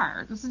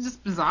bizarre. This is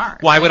just bizarre.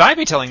 Why would I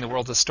be telling the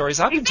world the stories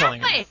I've been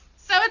telling them?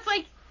 So it's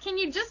like, can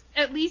you just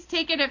at least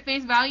take it at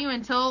face value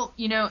until,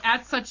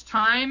 at such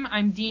time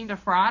I'm deemed a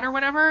fraud or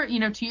whatever,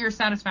 to your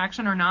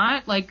satisfaction or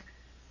not? Like,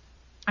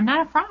 I'm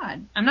not a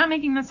fraud. I'm not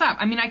making this up.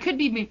 I mean, I could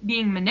be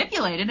being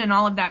manipulated, and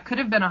all of that could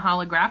have been a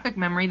holographic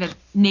memory that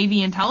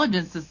Navy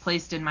intelligence has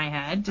placed in my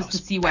head just to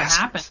see what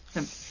happened,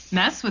 to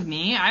mess with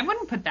me. I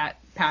wouldn't put that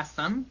past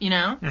them,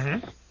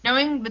 Mm-hmm.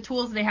 Knowing the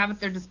tools they have at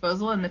their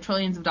disposal and the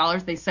trillions of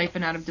dollars they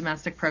siphon out of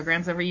domestic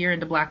programs every year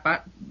into black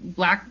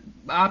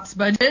ops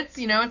budgets,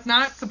 it's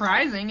not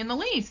surprising in the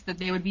least that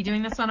they would be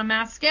doing this on a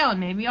mass scale. And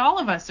maybe all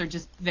of us are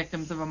just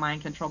victims of a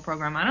mind control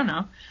program. I don't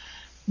know.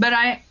 But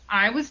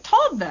I was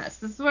told this.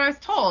 This is what I was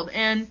told.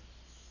 And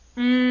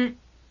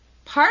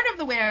part of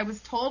the way I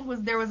was told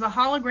was there was a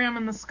hologram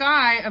in the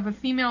sky of a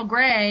female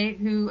gray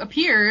who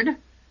appeared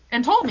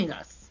and told me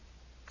this.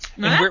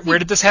 And where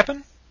did this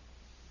happen?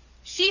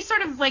 She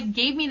sort of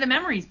gave me the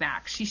memories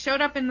back. She showed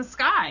up in the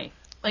sky,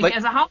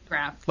 as a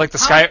holograph. Like the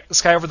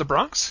sky over the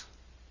Bronx?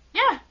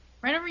 Yeah,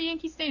 right over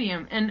Yankee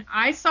Stadium. And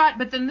I saw it,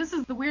 but then this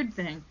is the weird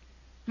thing.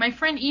 My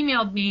friend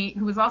emailed me,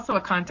 who was also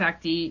a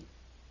contactee,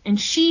 and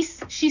she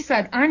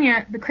said,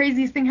 Anya, the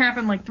craziest thing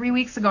happened 3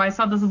 weeks ago. I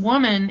saw this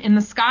woman in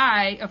the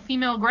sky, a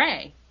female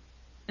gray,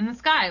 in the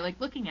sky,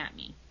 looking at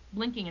me,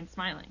 blinking and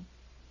smiling.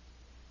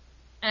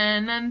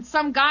 And then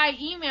some guy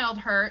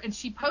emailed her, and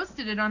she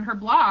posted it on her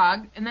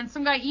blog. And then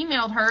some guy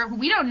emailed her, who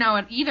we don't know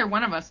it, either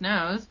one of us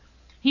knows.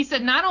 He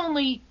said, not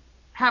only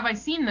have I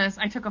seen this,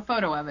 I took a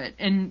photo of it.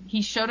 And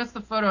he showed us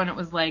the photo, and it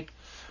was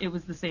it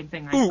was the same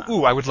thing I saw.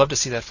 Ooh, I would love to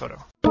see that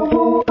photo.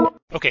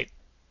 Okay,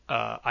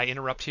 I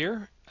interrupt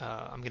here.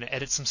 I'm going to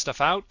edit some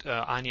stuff out.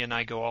 Anya and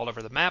I go all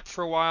over the map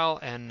for a while,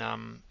 and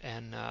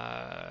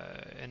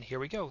here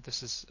we go.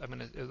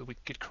 We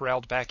get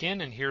corralled back in,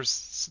 and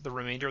here's the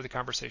remainder of the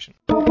conversation.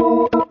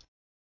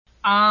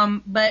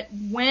 But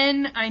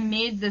when I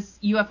made this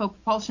UFO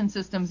propulsion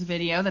systems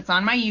video that's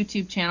on my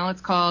YouTube channel, it's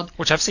called,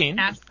 which I've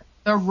seen,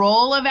 The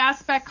Role of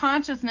Aspect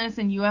Consciousness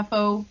in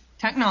UFO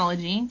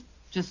Technology.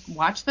 Just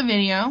watch the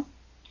video.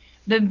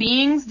 The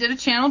beings did a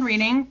channeled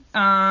reading.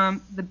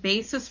 The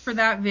basis for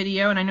that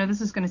video, and I know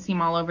this is going to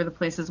seem all over the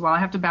place as well. I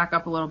have to back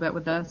up a little bit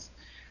with this.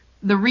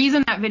 The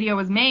reason that video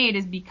was made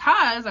is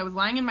because I was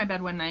lying in my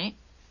bed one night,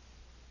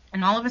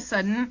 and all of a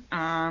sudden,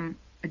 a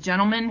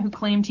gentleman who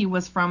claimed he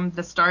was from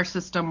the star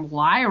system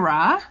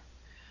Lyra,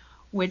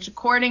 which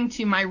according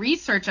to my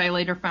research I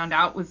later found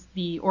out was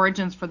the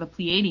origins for the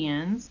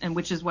Pleiadians, and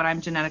which is what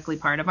I'm genetically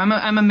part of.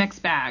 I'm a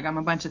mixed bag. I'm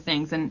a bunch of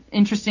things. And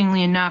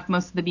interestingly enough,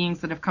 most of the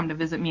beings that have come to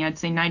visit me, I'd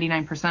say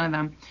 99% of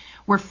them,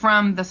 were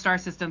from the star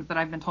systems that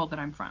I've been told that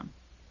I'm from.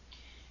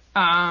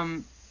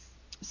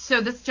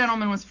 So this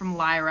gentleman was from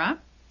Lyra.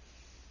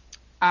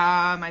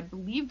 I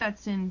believe is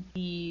that in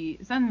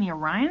the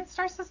Orion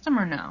star system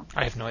or no?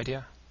 I have no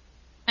idea.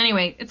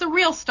 Anyway, it's a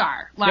real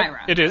star,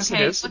 Lyra. Yep, it is.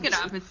 Okay, It is. Look it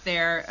up. It's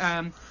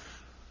there.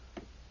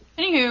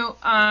 Anywho, so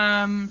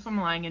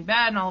I'm lying in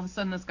bed, and all of a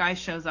sudden this guy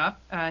shows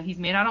up. He's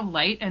made out of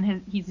light,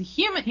 and he's a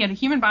human. He had a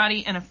human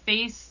body and a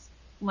face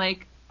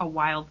like a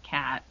wild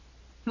cat.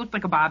 He looked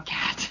like a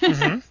bobcat.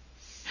 Mm-hmm.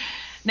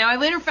 Now, I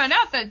later found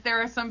out that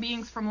there are some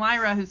beings from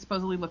Lyra who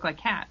supposedly look like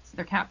cats.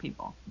 They're cat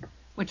people,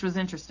 which was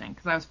interesting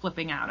because I was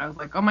flipping out. I was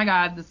like, oh my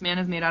god, this man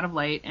is made out of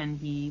light, and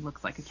he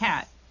looks like a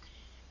cat.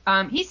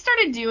 He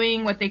started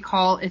doing what they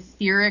call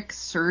etheric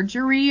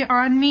surgery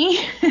on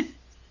me.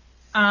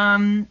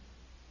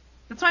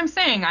 That's what I'm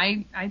saying.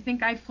 I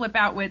think I flip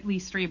out with Lee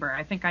Strieber.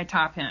 I think I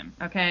top him.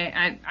 Okay,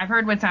 I've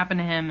heard what's happened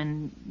to him,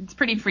 and it's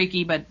pretty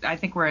freaky, but I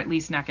think we're at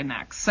least neck and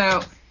neck.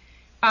 So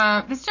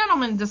this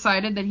gentleman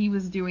decided that he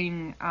was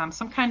doing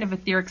some kind of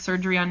etheric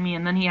surgery on me,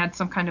 and then he had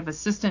some kind of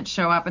assistant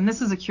show up. And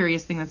this is a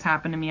curious thing that's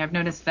happened to me. I've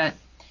noticed that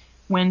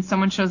when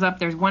someone shows up,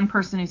 there's one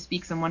person who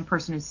speaks and one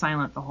person who's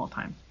silent the whole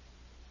time.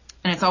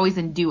 And it's always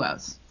in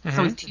duos. It's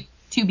always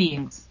two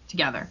beings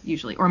together,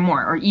 usually, or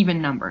more, or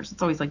even numbers.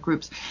 It's always like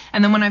groups.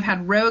 And then when I've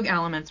had rogue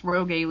elements,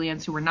 rogue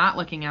aliens who were not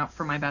looking out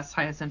for my best,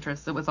 highest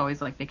interests, it was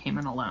always like they came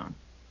in alone,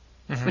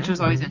 which was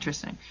always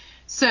interesting.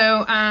 So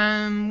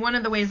one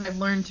of the ways I've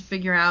learned to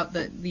figure out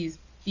that these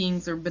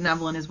beings are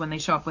benevolent is when they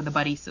show up with a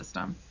buddy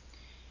system.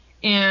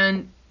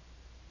 And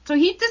so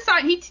he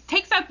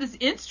takes out this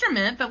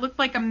instrument that looked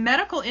like a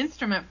medical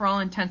instrument for all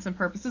intents and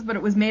purposes, but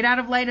it was made out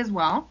of light as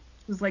well.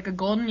 It was like a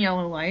golden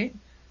yellow light.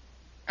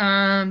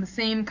 The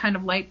same kind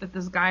of light that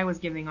this guy was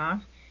giving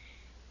off.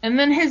 And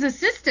then his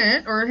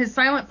assistant or his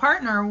silent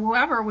partner or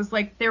whoever was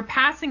like, they're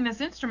passing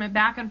this instrument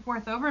back and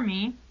forth over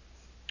me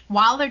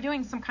while they're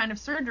doing some kind of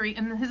surgery.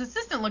 And his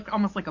assistant looked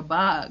almost like a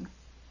bug.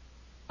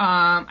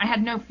 I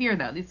had no fear,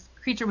 though. This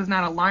creature was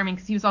not alarming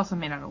because he was also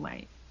made out of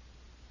light.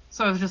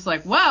 So I was just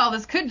like, well,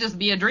 this could just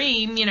be a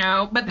dream, you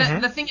know. But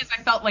the thing is,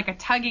 I felt like a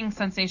tugging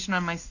sensation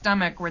on my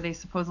stomach where they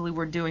supposedly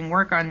were doing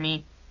work on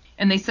me.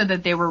 And they said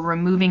that they were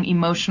removing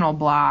emotional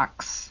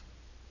blocks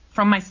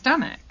from my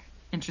stomach,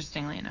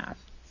 interestingly enough.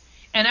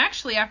 And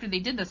actually, after they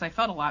did this, I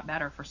felt a lot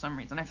better for some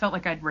reason. I felt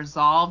like I'd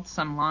resolved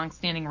some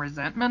long-standing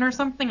resentment or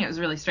something. It was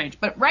really strange.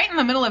 But right in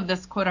the middle of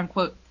this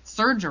quote-unquote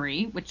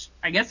surgery, which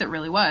I guess it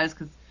really was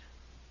because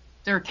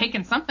they were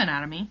taking something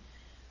out of me,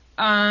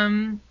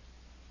 I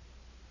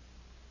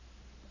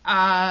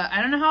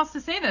don't know how else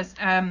to say this.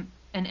 An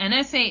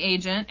NSA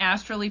agent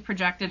astrally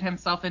projected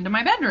himself into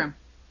my bedroom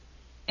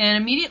and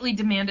immediately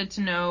demanded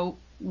to know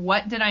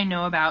what did I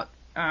know about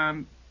UFO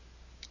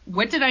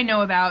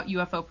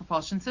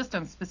propulsion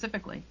systems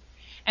specifically.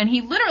 And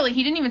he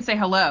didn't even say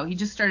hello. He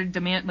just started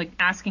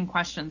asking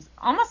questions,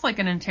 almost like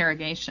an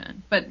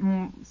interrogation, but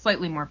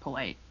slightly more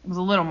polite. It was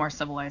a little more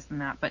civilized than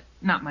that, but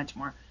not much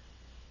more.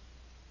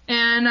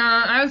 And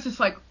I was just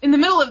like, in the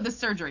middle of the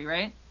surgery,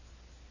 right?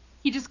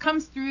 He just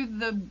comes through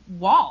the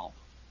wall,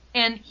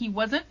 and he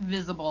wasn't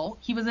visible.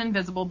 He was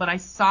invisible, but I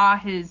saw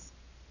his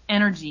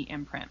energy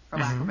imprint, for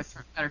lack of a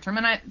better term,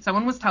 and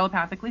someone was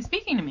telepathically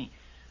speaking to me.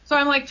 So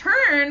I'm like,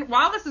 turn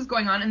while this is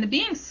going on, and the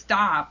beings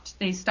stopped.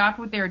 They stopped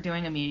what they were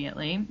doing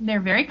immediately. They're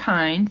very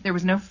kind. There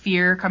was no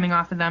fear coming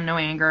off of them, no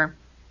anger.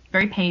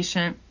 Very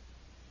patient.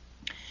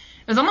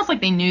 It was almost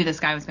like they knew this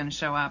guy was going to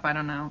show up. I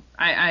don't know.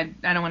 I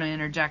don't want to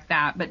interject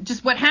that, but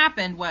just what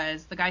happened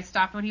was the guy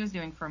stopped what he was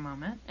doing for a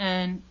moment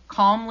and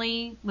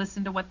calmly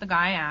listened to what the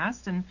guy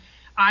asked, and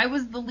I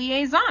was the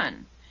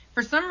liaison.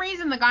 For some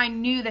reason, the guy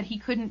knew that he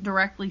couldn't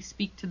directly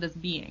speak to this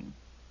being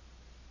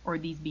or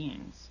these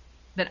beings,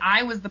 that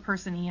I was the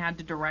person he had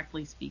to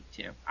directly speak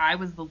to. I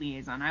was the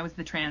liaison. I was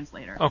the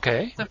translator.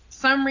 Okay. So for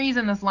some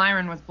reason, this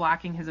Lyran was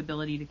blocking his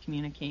ability to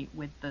communicate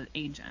with the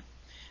agent.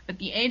 But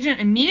the agent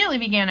immediately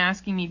began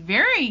asking me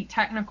very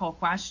technical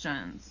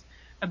questions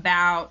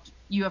about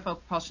UFO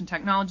propulsion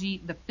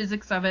technology, the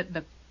physics of it,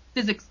 the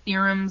physics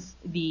theorems,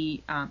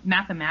 the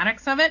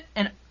mathematics of it.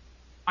 And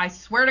I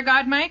swear to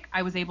God, Mike,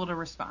 I was able to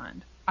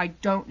respond. I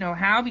don't know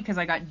how, because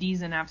I got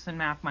D's and F's in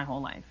math my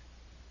whole life,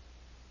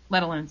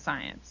 let alone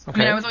science. Okay.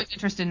 I mean, I was always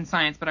interested in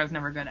science, but I was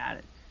never good at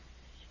it.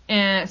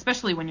 And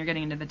especially when you're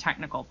getting into the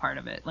technical part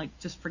of it. Like,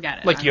 just forget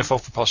it. Like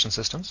UFO propulsion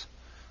systems?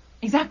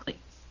 Exactly.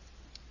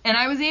 And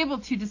I was able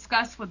to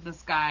discuss with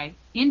this guy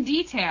in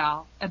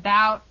detail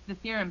about the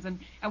theorems. And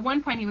at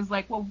one point he was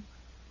like, well,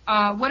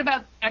 what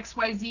about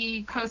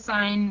XYZ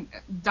cosine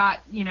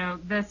dot,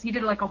 this? He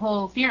did like a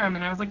whole theorem,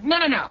 and I was like, no,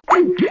 no, no.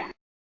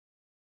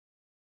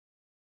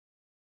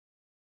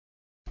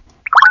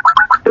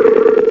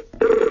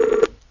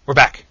 We're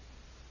back.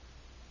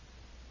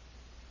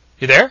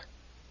 You there?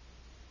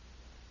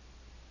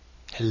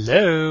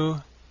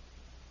 Hello?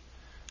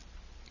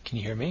 Can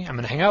you hear me? I'm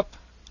going to hang up.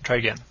 Try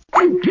again.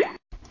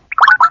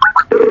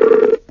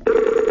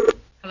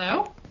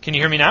 Hello? Can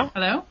you hear me now?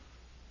 Hello?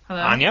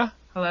 Hello? Anya?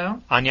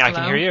 Hello? Anya, I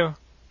can hear you.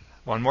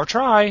 One more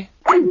try.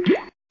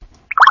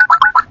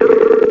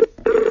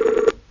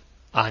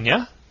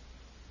 Anya?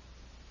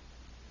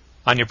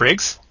 Anya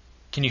Briggs?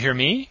 Can you hear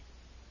me?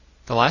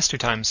 The last 2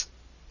 times,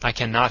 I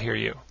cannot hear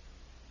you.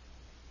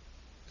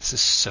 This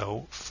is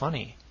so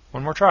funny.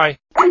 One more try.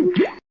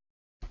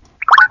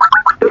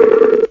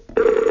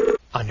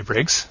 Anya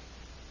Briggs?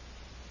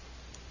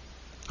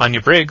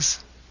 Anya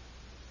Briggs?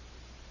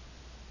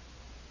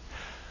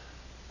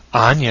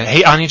 Anya.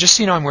 Hey, Anya, just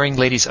so you know, I'm wearing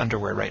ladies'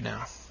 underwear right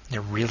now.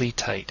 They're really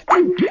tight.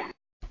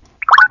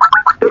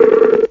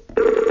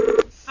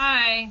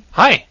 Hi.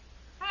 Hi.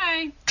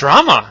 Hi.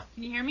 Drama.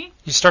 Can you hear me?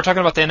 You start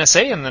talking about the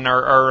NSA and then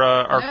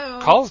our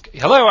Hello? calls.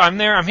 Hello, I'm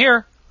there. I'm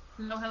here.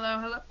 Hello, hello,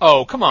 hello.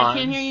 Oh, come on. I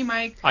can't hear you,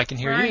 Mike. I can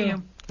hear Where you. are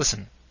you?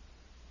 Listen.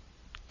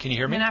 Can you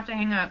hear I'm me? going to have to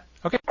hang up.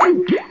 Okay.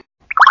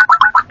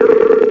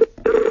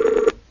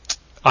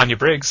 Anya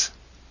Briggs.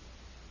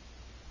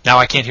 Now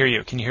I can't hear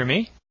you. Can you hear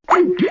me?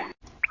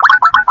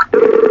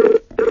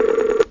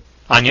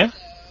 Anya?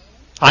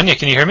 Anya,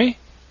 can you hear me?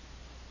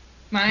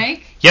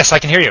 Mike? Yes, I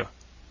can hear you.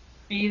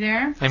 Are you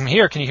there? I'm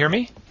here. Can you hear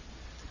me?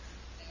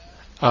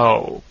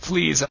 Oh,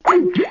 please.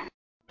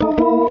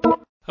 Oh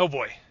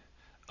boy.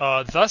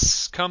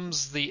 Thus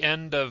comes the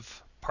end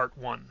of part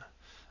 1.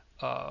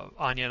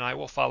 Anya and I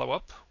will follow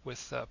up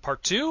with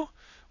part 2,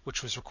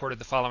 which was recorded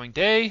the following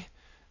day.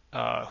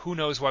 Who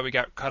knows why we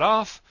got cut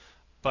off,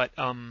 but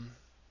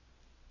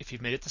if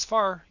you've made it this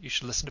far, you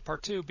should listen to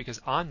part 2 because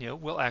Anya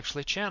will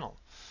actually channel.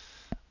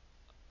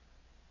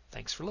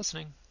 Thanks for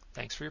listening.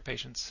 Thanks for your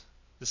patience.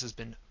 This has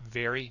been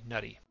very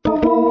nutty.